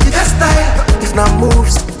style, you got style. If not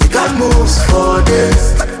moves, you got moves for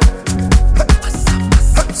this.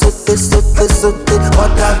 Sote,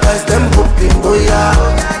 other guys them hoping, boy, yeah.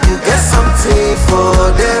 You get something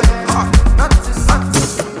for them.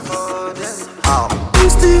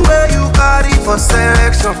 This thing where you carry for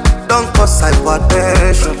selection, don't cause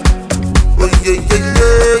hypertension. Oh yeah.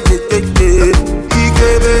 He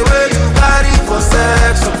gave me where you carry for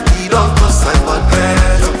selection, he don't cause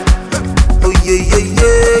hypertension. Oh yeah.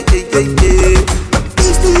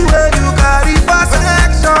 This thing where you carry for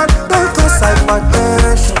selection, don't cause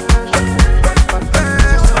hypertension.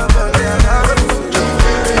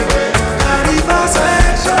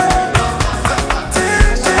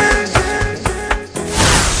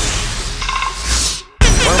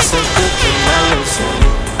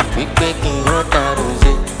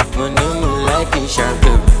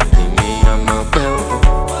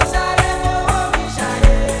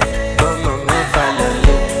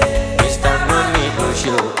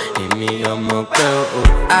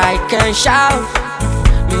 I can shout,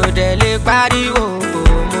 you dele pariwo,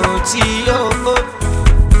 mo ti yo.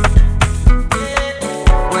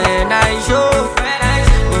 When I show,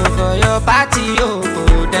 for your party,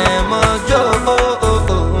 them jo.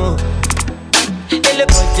 Ele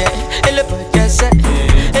budget set,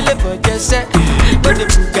 no the buga set,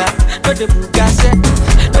 no the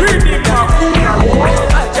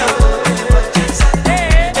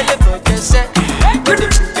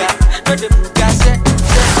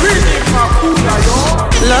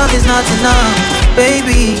Love is not enough,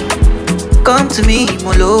 baby. Come to me,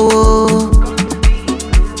 Molo.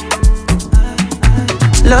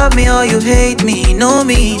 Love me or you hate me, know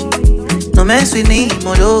me. No mess with me,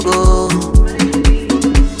 Mologo.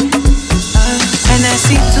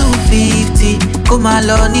 NSC 250, come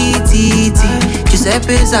along, TT.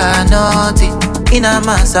 Giuseppe Zanotti, in a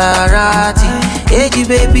Maserati. Hey,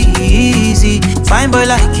 baby, easy. Fine boy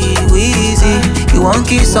like you, easy. You won't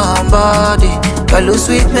kiss somebody, follow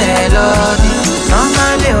sweet melody.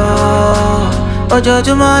 Normally,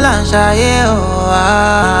 ojoojúmọ́ là ń ṣayé,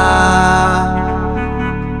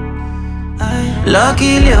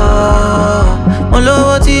 luckily, mo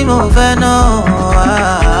lówó tí mo fẹ́ ná,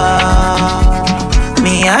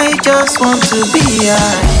 me, I just want to be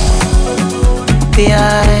high.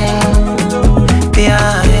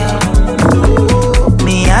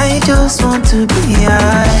 Me, I just want to be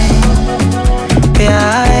high.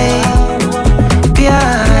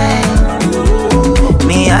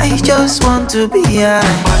 Me, I just want to be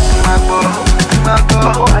high.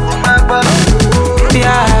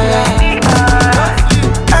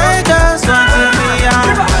 I just want to be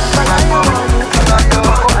high.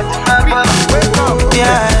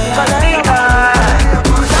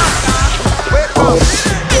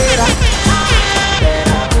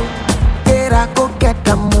 Go get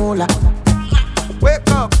the moolah.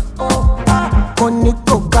 Wake up.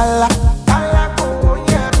 Koniko kala.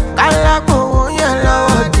 Kala ko yellow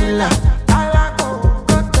dilla.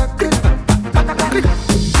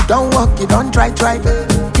 Don't walk, you don't try.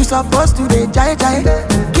 You supposed to be jai.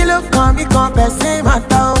 Kilo come, you come, person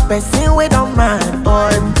matter, person we don't mind.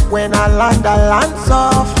 Boy, when I land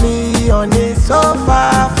softly on the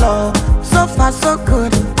sofa floor. So far so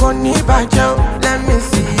good, koni bajo. Let me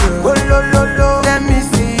see you. Go lo. Let me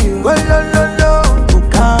see you. Go lo.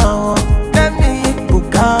 Bukao. Let me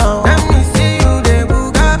bukao. Let me see you de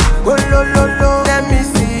buka. Go lo. Let me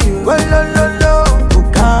see you. Go lo.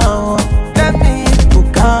 Bukao. Let me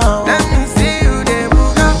bukao. Let me see you de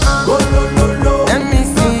buka. Go lo. Let me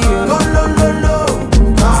see you. Go lo.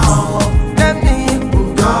 Bukao. Let me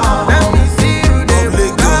bukao. Let me see you de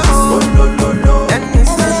buka. Go lo. Let me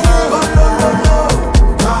see you. Go lo.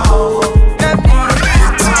 Bukao. Let me.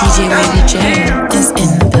 DJ Wavy J is in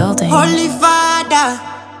the building. Holy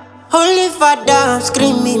Father, I'm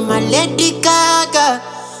screaming my Lady Gaga.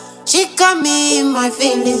 She got me in my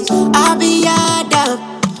feelings. I'll be Adam.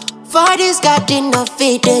 For this garden of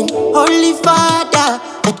Eden. Holy Father,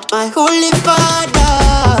 my Holy Father.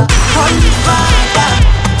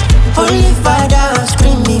 Holy Father, I'm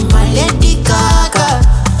screaming my Lady Gaga.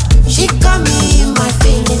 She got me in my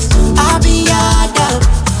feelings. I'll be Adam.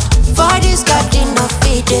 For this garden of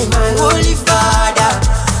Eden. My Holy Father.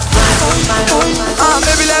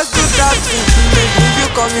 Baby, let's do that thing. If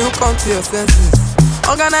you come to your senses.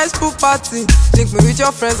 Organize pool party. Link me with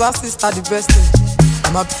your friends or sister, the best thing.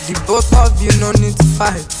 I'm happy the both of you, no need to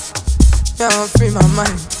fight. Yeah, I'm free my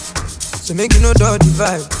mind. So make you know the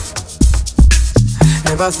vibe.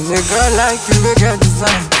 Never seen a girl like you, we get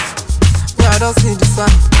design. Yeah, I don't see the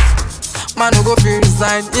sign. Man, no go be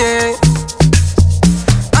resigned, yeah.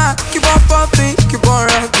 Keep on popping, keep on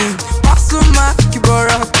rapping. Pass Pasuma, keep on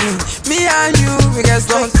rocking. Me and you, we get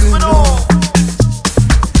something.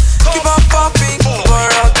 Keep on popping, keep on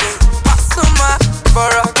rocking. Pasuma, keep on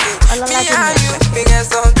rocking. Me and you, we get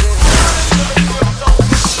something.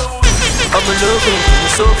 ọmọ ológun kò ní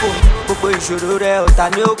sófò gbogbo ìṣòro rẹ ọ̀tá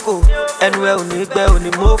ní òkò ẹnu ẹ ò ní gbẹ ò ní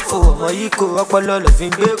mọ́fò ọmọ yìí kò ọpọlọ lọ fi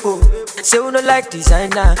ń gbé kò. ṣé you no like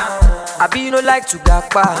designer àbí you no like to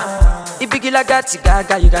gapa ibigilaga ti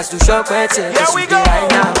gaga you gats to shop ẹtẹ ẹsùn dé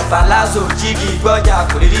àìná. palazzo jígì gbọ́jà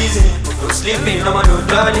kò lè reason no sleeping ọmọ no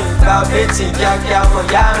dulling gba betting kíákíá ọmọ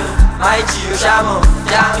yá mi máì jí o ṣàmọ̀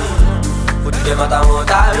yá mi òdìdẹ mọ́ta wọn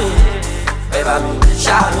tá mi ẹ bá mi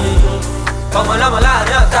ṣá mi. Come on, I'm alive,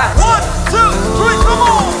 yeah. 1, 2, 3, come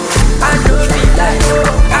on. I don't feel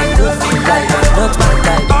like I'm not my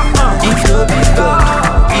type. If no be God,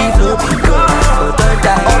 for the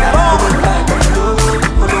die. I don't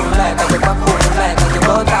like, I get back home like I get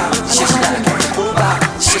butter. She's like, over,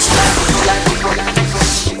 she's like.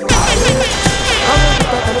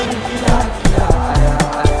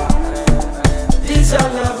 This your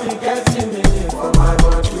love will get to me for my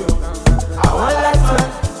body. I want like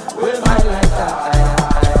that.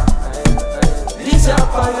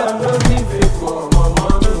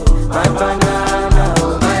 My banana,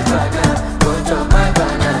 oh my banana, go to my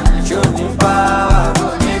banana. Show me power, go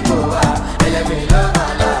me power. Let me love my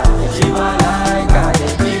life. She my like, I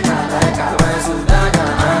be my like, I want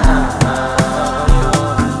Sudana.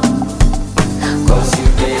 Cause you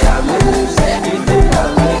day amazing, every day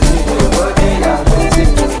amazing, your body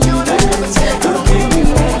amazing. Don't give me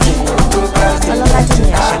making, don't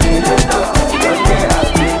procrastinate. I need to know, don't get out.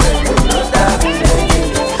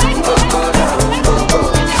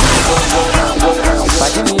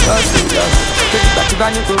 Bá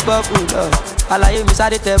ní kò bọ́ọ̀kù lọ àlàyé mi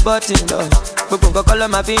sáré tẹ bọ́tì lọ gbogbo nǹkan kọ́ ló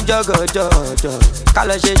máa fi ń jọ́gọ̀jọ̀jọ̀ ká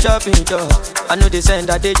lọ ṣe shopping jọ I know they send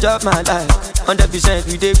that they chop my life 100%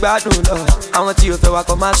 we dey gbádùn lọ àwọn tí o fẹ́ wa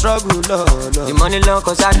kọ́ máa struggle lọ. The money long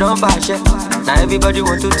cause I don bàṣẹ na everybody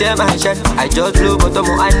want to tear my shirt I just blow but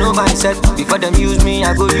ọmọ I know myself before them use me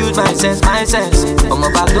I go use my sense ọmọ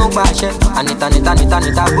bá tó ń pàṣẹ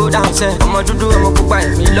ànìtànìtà go down sẹ ọmọ dúdú ọmọ pupa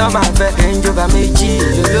èmi lọ́ máa fẹ́ ẹ̀ńjọba méjì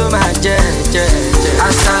ló máa jẹ.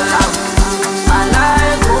 Asalamu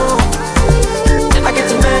alaikum. I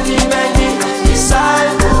get many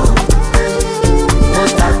disciples.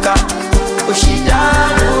 Motaka,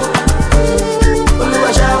 Oshidano. Oluwa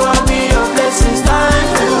shower me your blessings,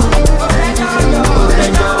 thank you.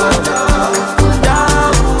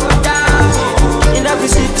 In every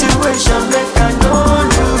situation, make I know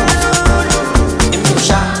you. If you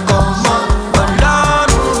shall come on,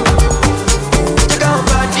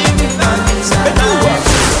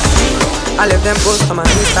 I left them posts on my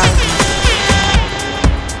Instagram,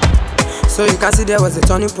 so you can see there was a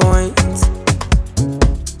turning point.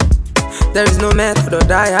 There is no method or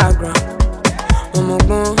diagram.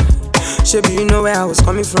 Shaby, you know where I was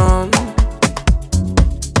coming from.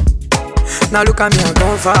 Now look at me, I've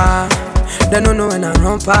gone far. They don't know when I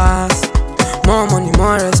run past. More money,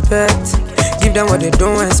 more respect. Give them what they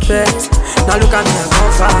don't expect. Now look at me, I've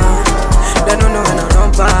gone far. They don't know when I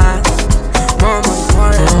run past. More money,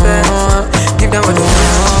 more respect. Give them what they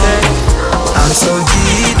don't expect. I'm so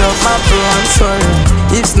deed of my bro, I'm sorry.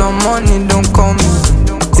 If no money, don't call me.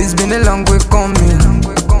 It's been a long way coming.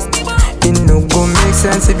 It no go make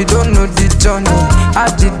sense if you don't know the journey. I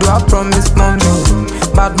did do I promise mommy.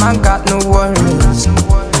 Bad man got no worries.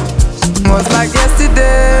 Was like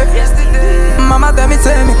yesterday. Mama tell me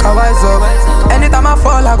make I wise up. Anytime I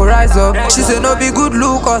fall I go rise up. She say no be good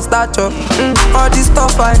look or stature. All this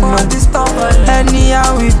stuff I know.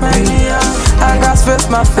 Anyhow with me. I got face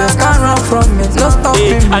my face. Can't run from it. No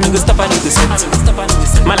stopping me. I need to stop, I need to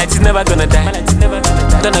set. My light is never gonna die.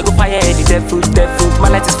 Don't I go fire any devil. My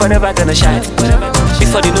light is forever gonna shine.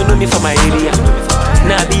 Before they don't know me from my area.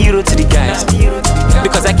 Now I be hero to the guys.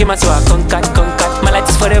 Because I came out so I conquered. My light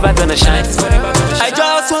is forever gonna shine. I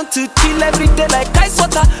just want to chill every day like ice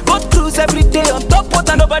water. Boat cruise every day on top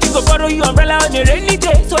water. Nobody go borrow you umbrella on a rainy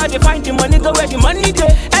day. So I dey find the money, go where the money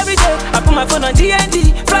day. Every day I put my phone on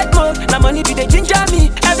DND flight mode, now money be they ginger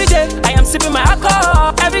me. Every day I am sipping my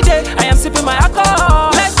alcohol. Every day I am sipping my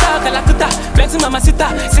alcohol. Let's talk Kalakuta, flexing mamacita,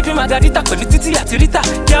 sipping margarita, polititi atirita.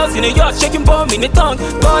 Girls in a yacht shaking bomb in a tongue.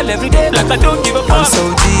 Ball every day like I don't give a fuck. I'm so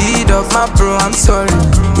deed of my bro, I'm sorry.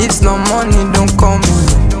 If no money, don't call me.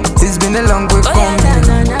 It's been a long way coming.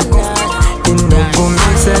 It no go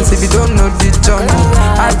make sense if you don't know the journey.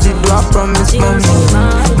 I did do I promise mommy.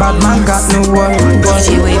 Bad man got no worry.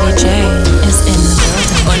 DJ Wavy J is in the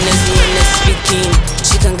building. Honestly speaking,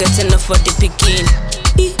 she can get enough for the picking.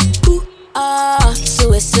 So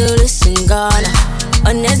we're still listening, Ghana.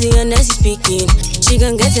 Honestly speaking.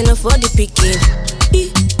 for the picking.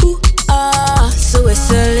 So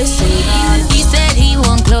it's a listen. He said he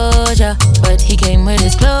want closure, but he came with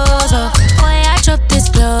his clothes off. Boy, I dropped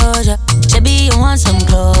disclosure. Shabby, you want some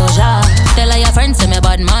closure? Tell all your friends to me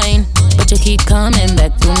about mine, but you keep coming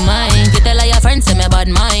back to mine. You tell all your friends to me about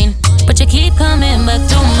mine, but you keep coming back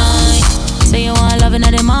to mine. Say you want love in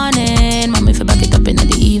the morning, mommy for back it up in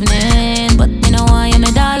the evening, but you know why I'm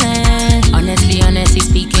a darling. Honestly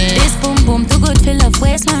speaking, this boom boom too good, fill up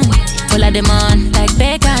waistline, full of demand like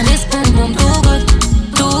bacon. This boom boom too good,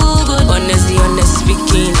 too good. Honestly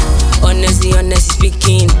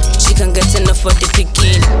speaking, she can get enough for the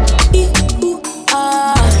picking.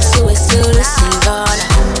 So it's still the single.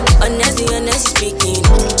 Honestly speaking,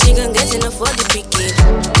 she can get enough for the picking.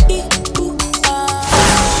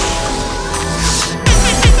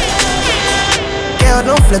 Girl,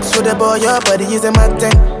 don't flex with the boy, your body is a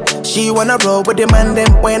matten. She wanna roll with the man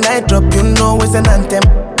them. When I drop, you know it's an anthem.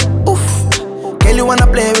 Oof, girl, you wanna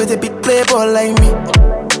play with a big playboy like me.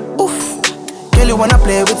 Oof, girl, you wanna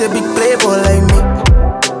play with a big playboy like me.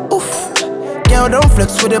 Oof, girl, don't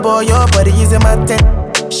flex with the boy, your body is a matten.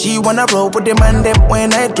 She wanna roll with the man them.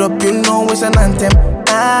 When I drop, you know it's an anthem.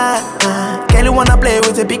 Girl, you wanna play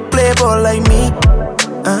with a big playboy like me.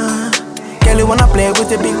 Girl, you wanna play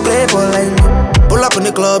with a big playboy like me. Pull up in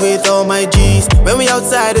the club with all my G's. When we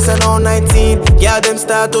outside, it's an all 19. Yeah, them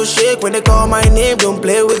start to shake when they call my name. Don't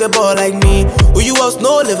play with a ball like me. Who you else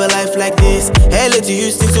know live a life like this? LA to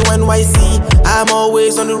Houston to NYC. I'm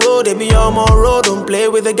always on the road, they be on my road. Don't play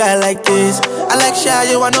with a guy like this. I like Shy,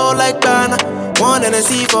 I know like Ghana. One and a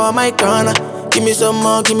C for my corner. Give me some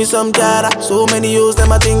more, give me some jara. So many use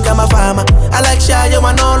them, I think I'm a farmer. I like Shy,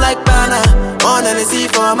 I know like Bana. On and a C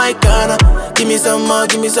for my corner. Give me some more,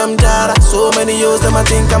 give me some jara. So many use them, I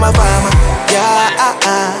think I'm a farmer.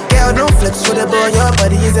 Yeah, girl, don't flex with the boy, your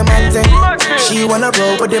body is a man thing. She wanna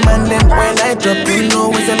roll with the man then. When I drop, you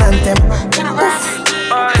know it's an anthem. Oof,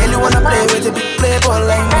 girl, you wanna play with a big playboy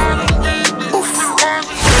like me. Oof,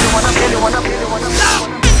 girl, you wanna.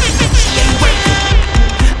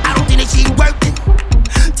 She working.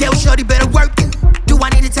 Tell Shorty better work it. Do I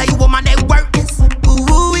need to tell you what my net worth is?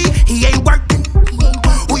 Ooh, he ain't working.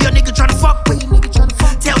 Who your nigga tryna fuck with?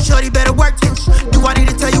 Tell Shorty better work it. Do I need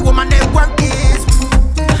to tell you what my net worth is?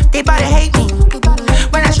 They bout to hate me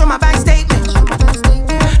when I show my bank statement.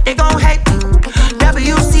 They gon' hate me.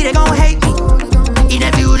 WC, they gon' hate me. In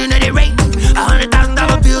every hood and they rate me.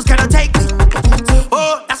 $100,000 bills cannot take me.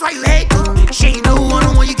 Oh, that's why you hate me. She ain't no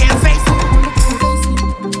one-on-one, you can't face me.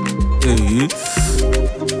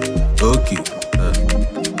 Okay.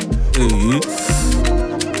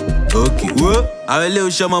 Whoa. Àwọn ilé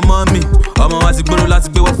oṣù ọmọ mọ́ mi, ọmọ wa ti gbọ́dọ̀ láti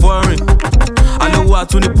gbé wọ foreign. Alówó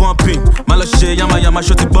àtúní pumping, má lọ ṣe yamayama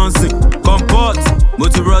ṣó ti bouncing. Comport, mo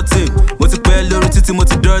ti rotting, mo ti pẹ́ lórí títí mo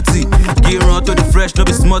ti dirty. Kí irun tó di fresh no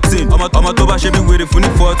be small thing. Ọmọ tó bá ṣe bí wèrè fún ní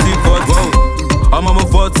 40. I'm on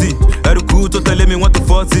 40, Eruku to tell me 1 to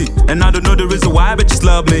 40. And I don't know the reason why bitches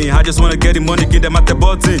love me. I just wanna get the money, get them at the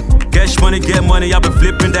button. Cash money, get money, I've been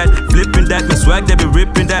flipping that. My swag, they be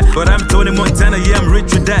ripping that. But I'm Tony Montana, yeah, I'm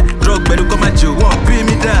rich with that. Drug better come at you, won't pay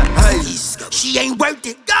me that. Hey. She ain't worth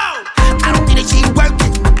it, go! I don't think that she ain't worth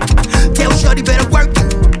it. Tell Shorty better work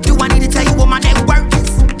it. Do I need to tell you what my net worth is?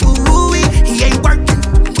 Ooh, he ain't working.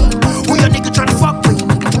 Who your nigga tryna fuck with?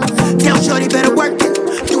 Tell Shorty better work it.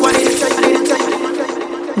 Do I need to tell you?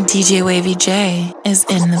 DJ Wavy J is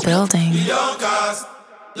in the building. We don't cast,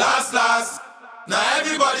 last. Now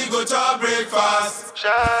everybody go to our breakfast.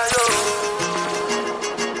 Shayo.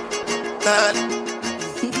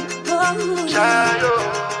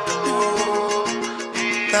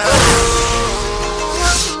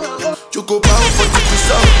 You go bound for the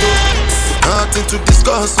result. Nothing to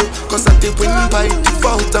discuss, cause I did win by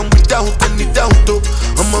default and without any doubt.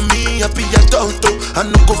 I'm a me happy adult. I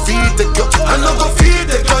no go feed the girl,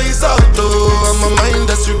 is out. I'm a mind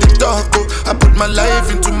that's you the talk. I put my life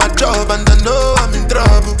into my job and I know I'm in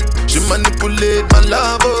trouble. She manipulate my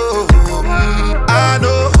love. I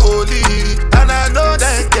know holy and I know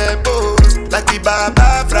that get both. Like the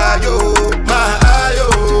Baba Frayo, my ayo,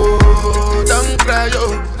 don't cry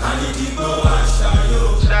yo. I need to go and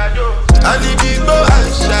shayo. I need to go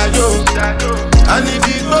and shadow. I need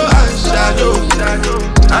to go and shadow.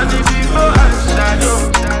 I need to go and shadow. I need to go and shadow.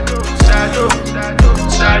 I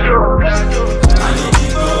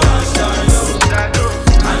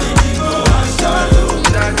need to go and shadow.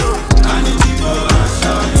 I need to go and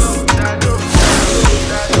shadow.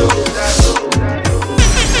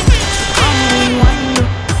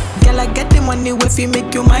 Girl, I get the money if you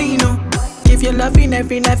make you mine, oh. Give you loving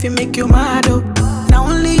every night, you make you mad, oh. Now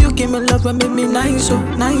only you give me love and make me nice, oh,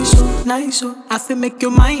 nice, oh, nice, oh. I feel make you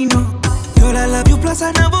mine, oh. Girl, I love you, plus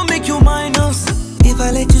I never make you minus. If I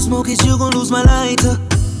let you smoke it, you gon' lose my lighter.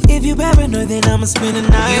 If you paranoid, then I'ma spend the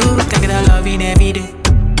night. You can get a loving every day.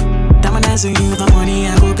 Diamond as you, the money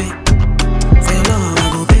I go pay. For your love I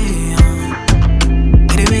go pay.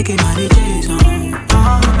 I dey make it money chase. I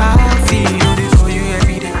feel it for you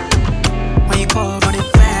every day. When you call for the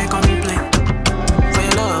back on me play. For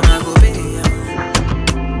your love I go pay.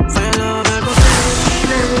 For your love I go pay.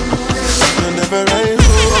 Whenever I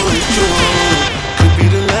hold you, could be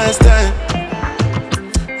the last time.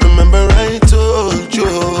 Remember I told you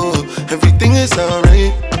everything is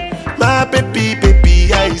alright. My baby,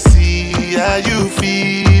 baby, I see how you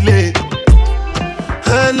feel it.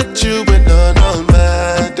 I let you in on all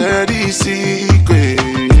my dirty secrets.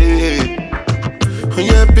 Oh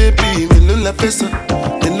yeah, baby, me lo la fesa,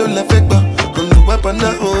 me lo la fekba. On the weapon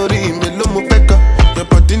na ori, me lo mo peka. Your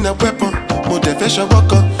body na weapon, mo de fashion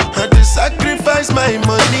walker. I dey sacrifice my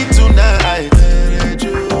money tonight.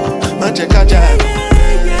 Magic kaja,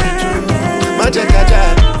 magic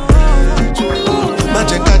kaja,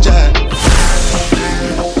 magic kaja.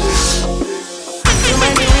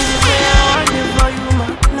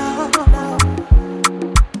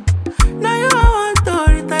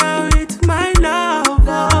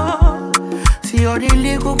 All the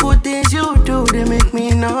little good things you do, they make me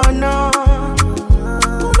no.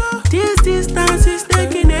 This distance is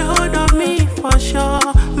taking a hold of me for sure.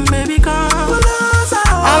 Baby, come closer.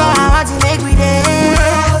 I want to make me there.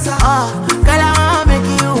 Girl, I want to make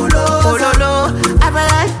you low. I feel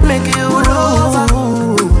like make you low.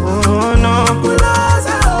 No.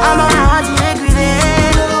 I want to make me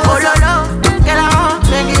there. Girl, I want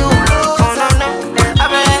to make you low. No.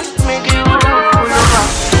 I feel like make you low.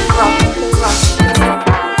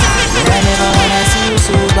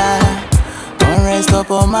 Rest up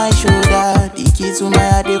on my shoulder. The key to my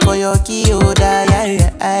heart for your key holder.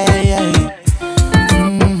 Yeah.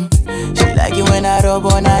 She like it when I rub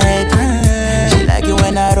on her head. She like it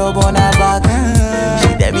when I rub on her back. She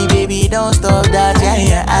tell me, baby, don't stop that.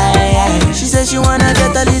 Yeah. She said she wanna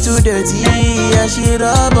get a little dirty. Yeah, she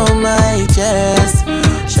rub on my chest.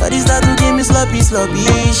 Shorty start to give me sloppy.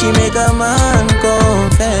 She make a man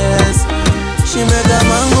confess. She make a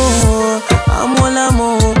man go. I'm all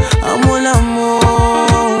amour.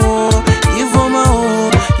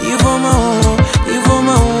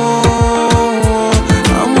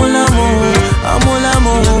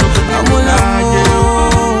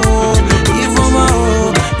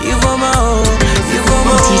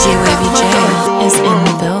 DJ Wavy J is in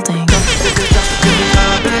the building.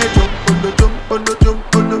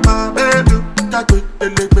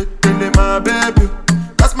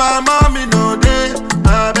 That's my mommy, no day.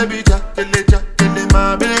 My baby, Jack, my baby,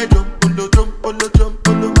 my baby,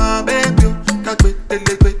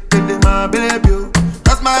 my baby.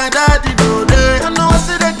 That's my daddy, no day. I know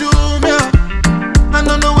what they do, me. I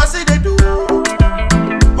don't know what they do.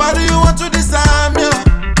 Why do you want to disarm me?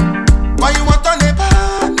 Why you want to live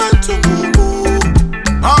bad man to move?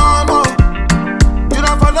 No, you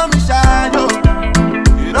don't follow me, shadow.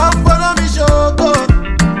 You don't follow me, shoko.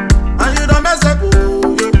 And you don't mess up,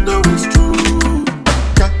 you know it's true.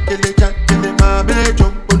 Jack, my baby,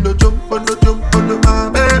 jump on my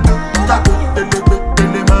baby. Jack,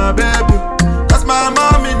 my baby. That's my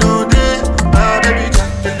mommy, no day. My baby, Jack,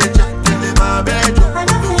 my baby, jump on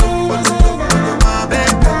my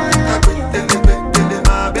baby. Jack,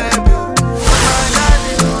 my baby. My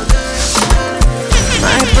daddy, no day.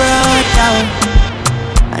 My brother,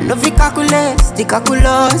 I know fi calculate, the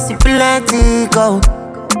calculus, the plenty go.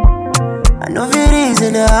 I know fi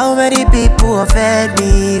reason how many people offend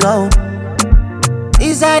me go.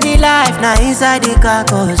 Inside the life, now inside the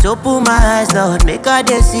carcass. Open my eyes, Lord, make her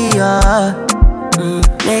they see ya.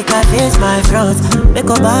 Make her face my front. Make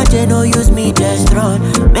a budget, no use me just run.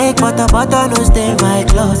 Make butter, no stay my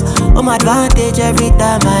clothes. On my advantage every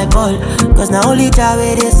time I ball. Cause now only Jah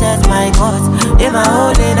way they set my course. They my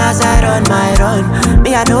holding as I run my run.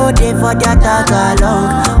 Me I know they for their tag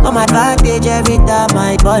along. On my advantage every time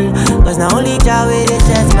I ball. Cause now only Jah way they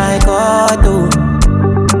set my course too.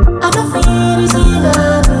 I don't feel it's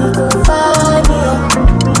enough to go find me.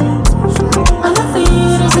 I don't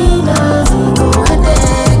feel it's enough to go and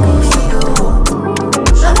take me.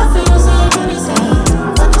 I don't feel it's enough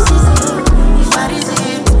but this is it. If I reason.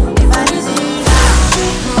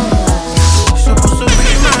 Supposed to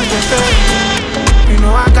be my baby. You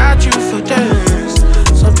know I got you for days.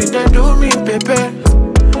 Something they do me, baby.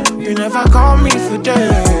 You never call me for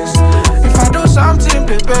days. If I do something,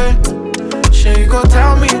 baby, sure you go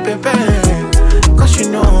tell me, baby. Cause you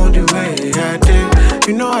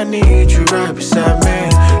right beside me.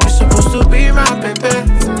 You're supposed to be my baby.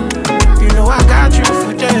 You know I got you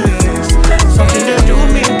for this. Something to do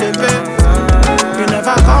me, baby. You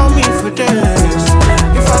never call me for this.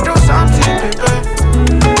 If I do something, baby,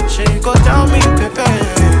 sure you go tell me, baby.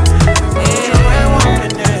 You ain't 1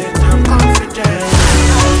 minute, I'm confident.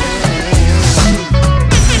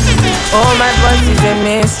 All my voice is a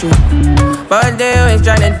mystery, but they always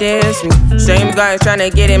tryna diss me. Same guys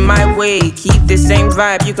tryna get in my way. Keep the same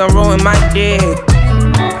vibe, you can ruin my day.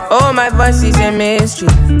 All my voice is a mystery.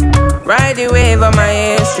 Ride the wave of my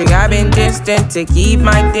history. I've been distant to keep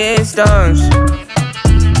my distance.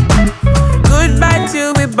 Goodbye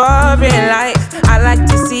to a boring life. I like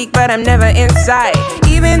to seek, but I'm never inside.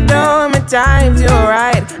 Even though my time's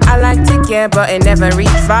alright, I like to care, but it never reach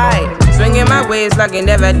fight. Swinging my ways like I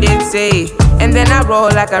never did say. And then I roll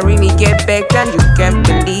like I really get back. And you can't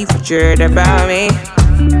believe what you heard about me.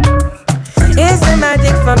 It's the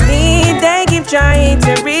magic for me. They keep trying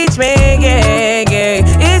to reach me, yeah, yeah.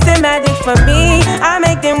 It's the magic for me. I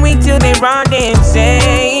make them weak till they run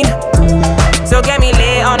insane. So get me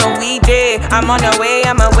late on a weekday. I'm on the way,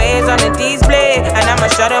 I'm always on the display. And I'ma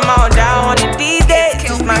shut them all down on the D-Day.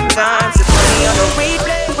 It's my time, so put me on the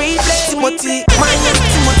replay. Timothy, Maya,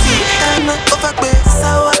 Timothy, Anna, Overbe,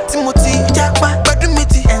 Sawa, Timothy, Jackpot,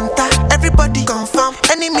 Badumiti, enter. Everybody confirm,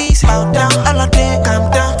 enemies bow down, all of them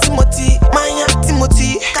calm down. Timothy, Maya,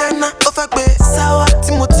 Timothy, Anna, Overbe, Sawa,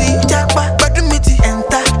 Timothy, Jackpot, Badumiti,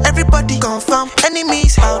 enter. Everybody confirm,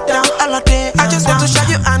 enemies bow down, all of them. I just want to show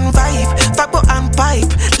you and vibe, Fagbo and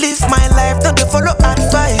pipe. Live my life, don't they follow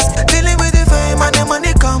advice. Dealing with the fame and the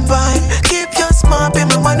money combine. Keep your smart, pay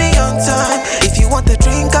my money on time. If you want a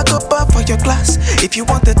drink, I go pop for your glass. If you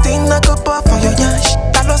want a thing, I go pop for your yash.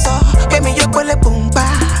 Taloso, pay me your kole bumba.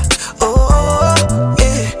 Oh,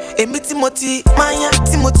 yeah. Emi Timothy, Maya,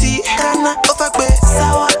 Timothy, Kana, Overbe,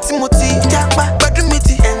 Sawa, Timothy, Jackpot,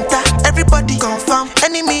 Badumiti, enter. Everybody confirm,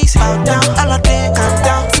 enemies bow down, all of them calm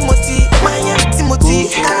down. Timothy, Maya, Timothy,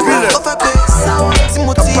 Kana, Overbe, Sawa,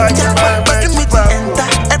 Timothy, Jackpot, Badumiti, enter.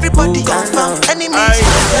 Everybody confirm, enemies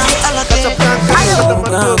bow down, all of them calm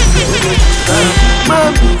down.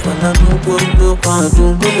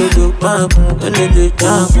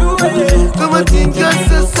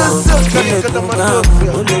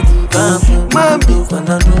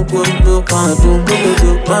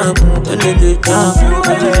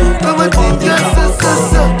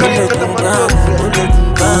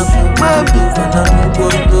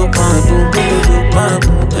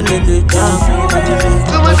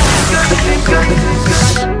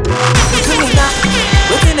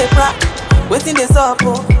 Waiting this up,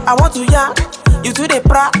 oh. I want to yarn. You to the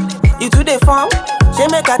pra, you to the farm. She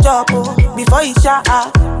make a job, oh. Before you shot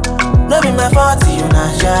out. No be my fault, you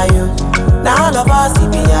not shy you. Now all of us,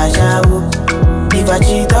 it be a shower. If I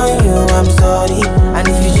cheat on you, I'm sorry. And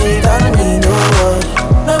if you cheat on me, no worry.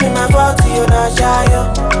 No be my fault, you not shy you.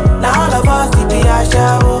 Now all of us, it be a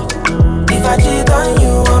shower. If I cheat on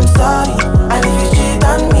you, I'm sorry. And if you cheat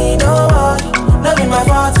on me, no worry. No be my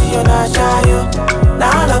fault, you not shy you.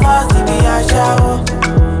 Now all of us, it be a shower.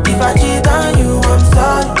 If I cheat on you, I'm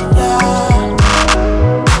sorry, yeah.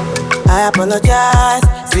 I apologize.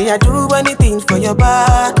 Say I do anything for your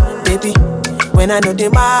back, baby. When I know they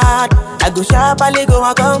mad, I go sharply go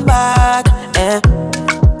and come back.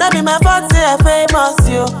 That be my fault, say I famous,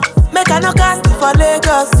 you. Make I no cast it for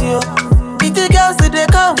Lagos, you. If the girls say they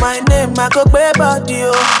call my name, I go pay body,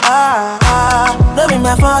 you. That be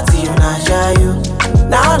my fault, you not shy, you.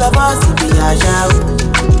 Now all of us, it be a shower.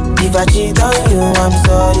 If I cheat on you, I'm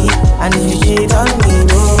sorry. And if you cheat on me,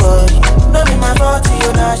 no worry. Don't be my fault,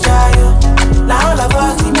 you not shy, you. Now all of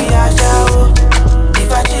us, it be a shower.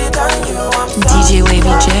 If I cheat on you, I'm sorry. DJ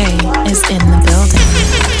Wavy J is in the building.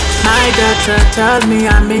 My doctor tells me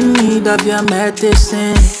I'm in need of your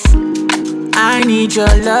medicine. I need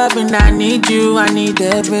your love and I need you, I need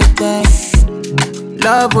everything.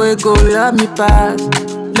 Love will go love me back.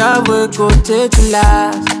 Love will go take the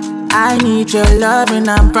last. I need your love and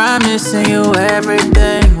I'm promising you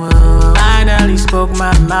everything. Whoa. Finally spoke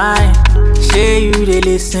my mind. Say you they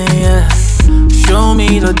listen, yeah. Show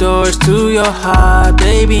me the doors to your heart,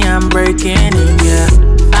 baby, I'm breaking in, yeah.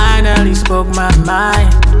 Finally spoke my mind.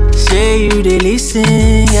 Say you they listen,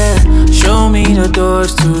 yeah. Show me the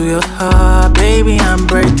doors to your heart, baby, I'm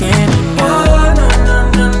breaking in, yeah. Oh, no, no,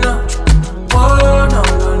 no, no. Oh, no,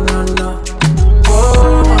 no, no, no.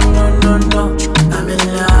 Oh, no, no, no, no. I'm in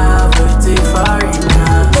love with you for you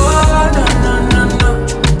now. Oh, no, no, no, no.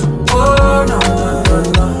 Oh, no, no, no,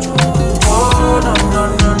 no. Oh, no, no,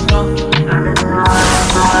 no, no.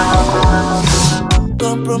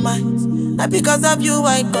 Compromise. Not because of you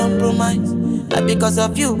I compromise. And because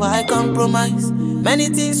of you, I compromise. Many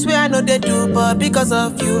things where I know they do, but because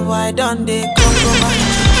of you, I done they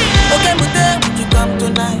compromise. Okay, Mute, would you come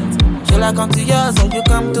tonight? Shall I come to yours or you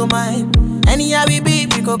come to mine? Anyhow we be,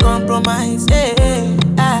 we go compromise. Hey, hey,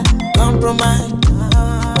 compromise.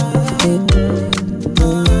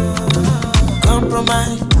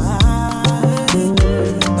 Compromise.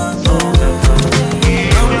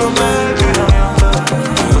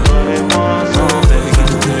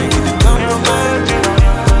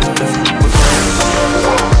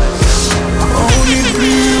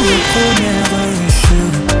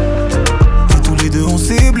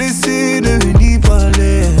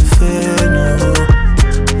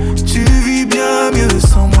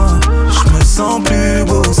 Plus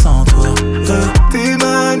beau sans toi. Tes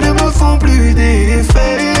mains ne me font plus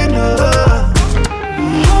d'effet.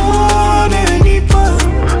 Oh, ne nie pas.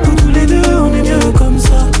 Pour tous les deux, on est mieux comme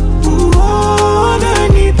ça. Oh, ne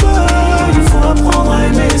nie pas. Il faut apprendre à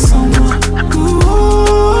aimer sans moi.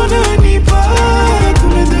 Oh, ne nie pas. Tous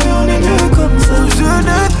les deux, on est mieux comme ça. Je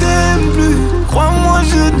ne t'aime plus. Crois-moi,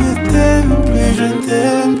 je ne t'aime plus. Je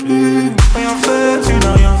t'aime plus. Rien fait, tu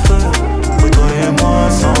n'as rien fait. Pour toi et moi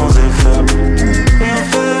sans effet. Rien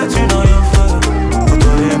fait, tu n'as rien fait. Pour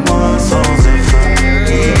toi et moi sans effet.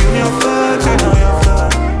 Rien fait, tu n'as rien fait.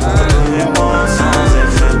 Pour toi et moi sans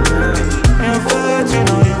effet. Rien fait, tu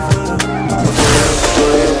n'as rien fait.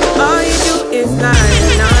 All you do is lie,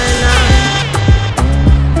 lie, lie.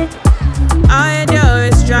 All you do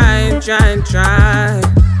is try, try, try.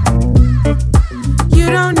 You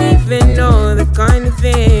don't even know the kind of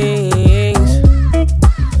things,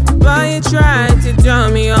 but you try to tell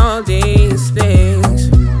me all these things.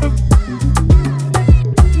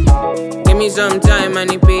 Give me some time, I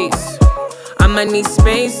need peace. I'ma need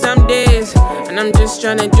space some days, and I'm just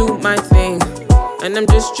tryna do my thing, and I'm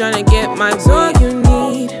just tryna get my way. So you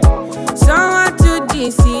need someone to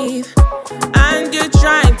deceive, and you're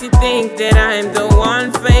trying to think that I'm the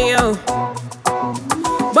one for you.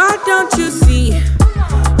 But don't you see,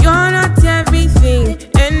 you're not everything,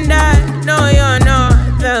 and I know you're not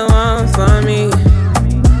the one for me.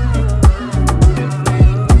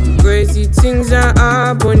 Crazy things are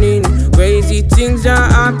happening, crazy things are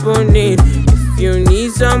happening. If you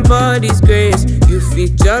need somebody's grace, you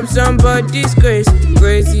fit up somebody's grace.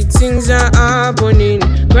 Crazy things are happening,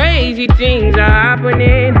 crazy things are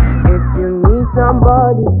happening. If you need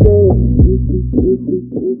somebody's grace,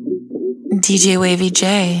 DJ Wavy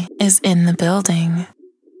J is in the building.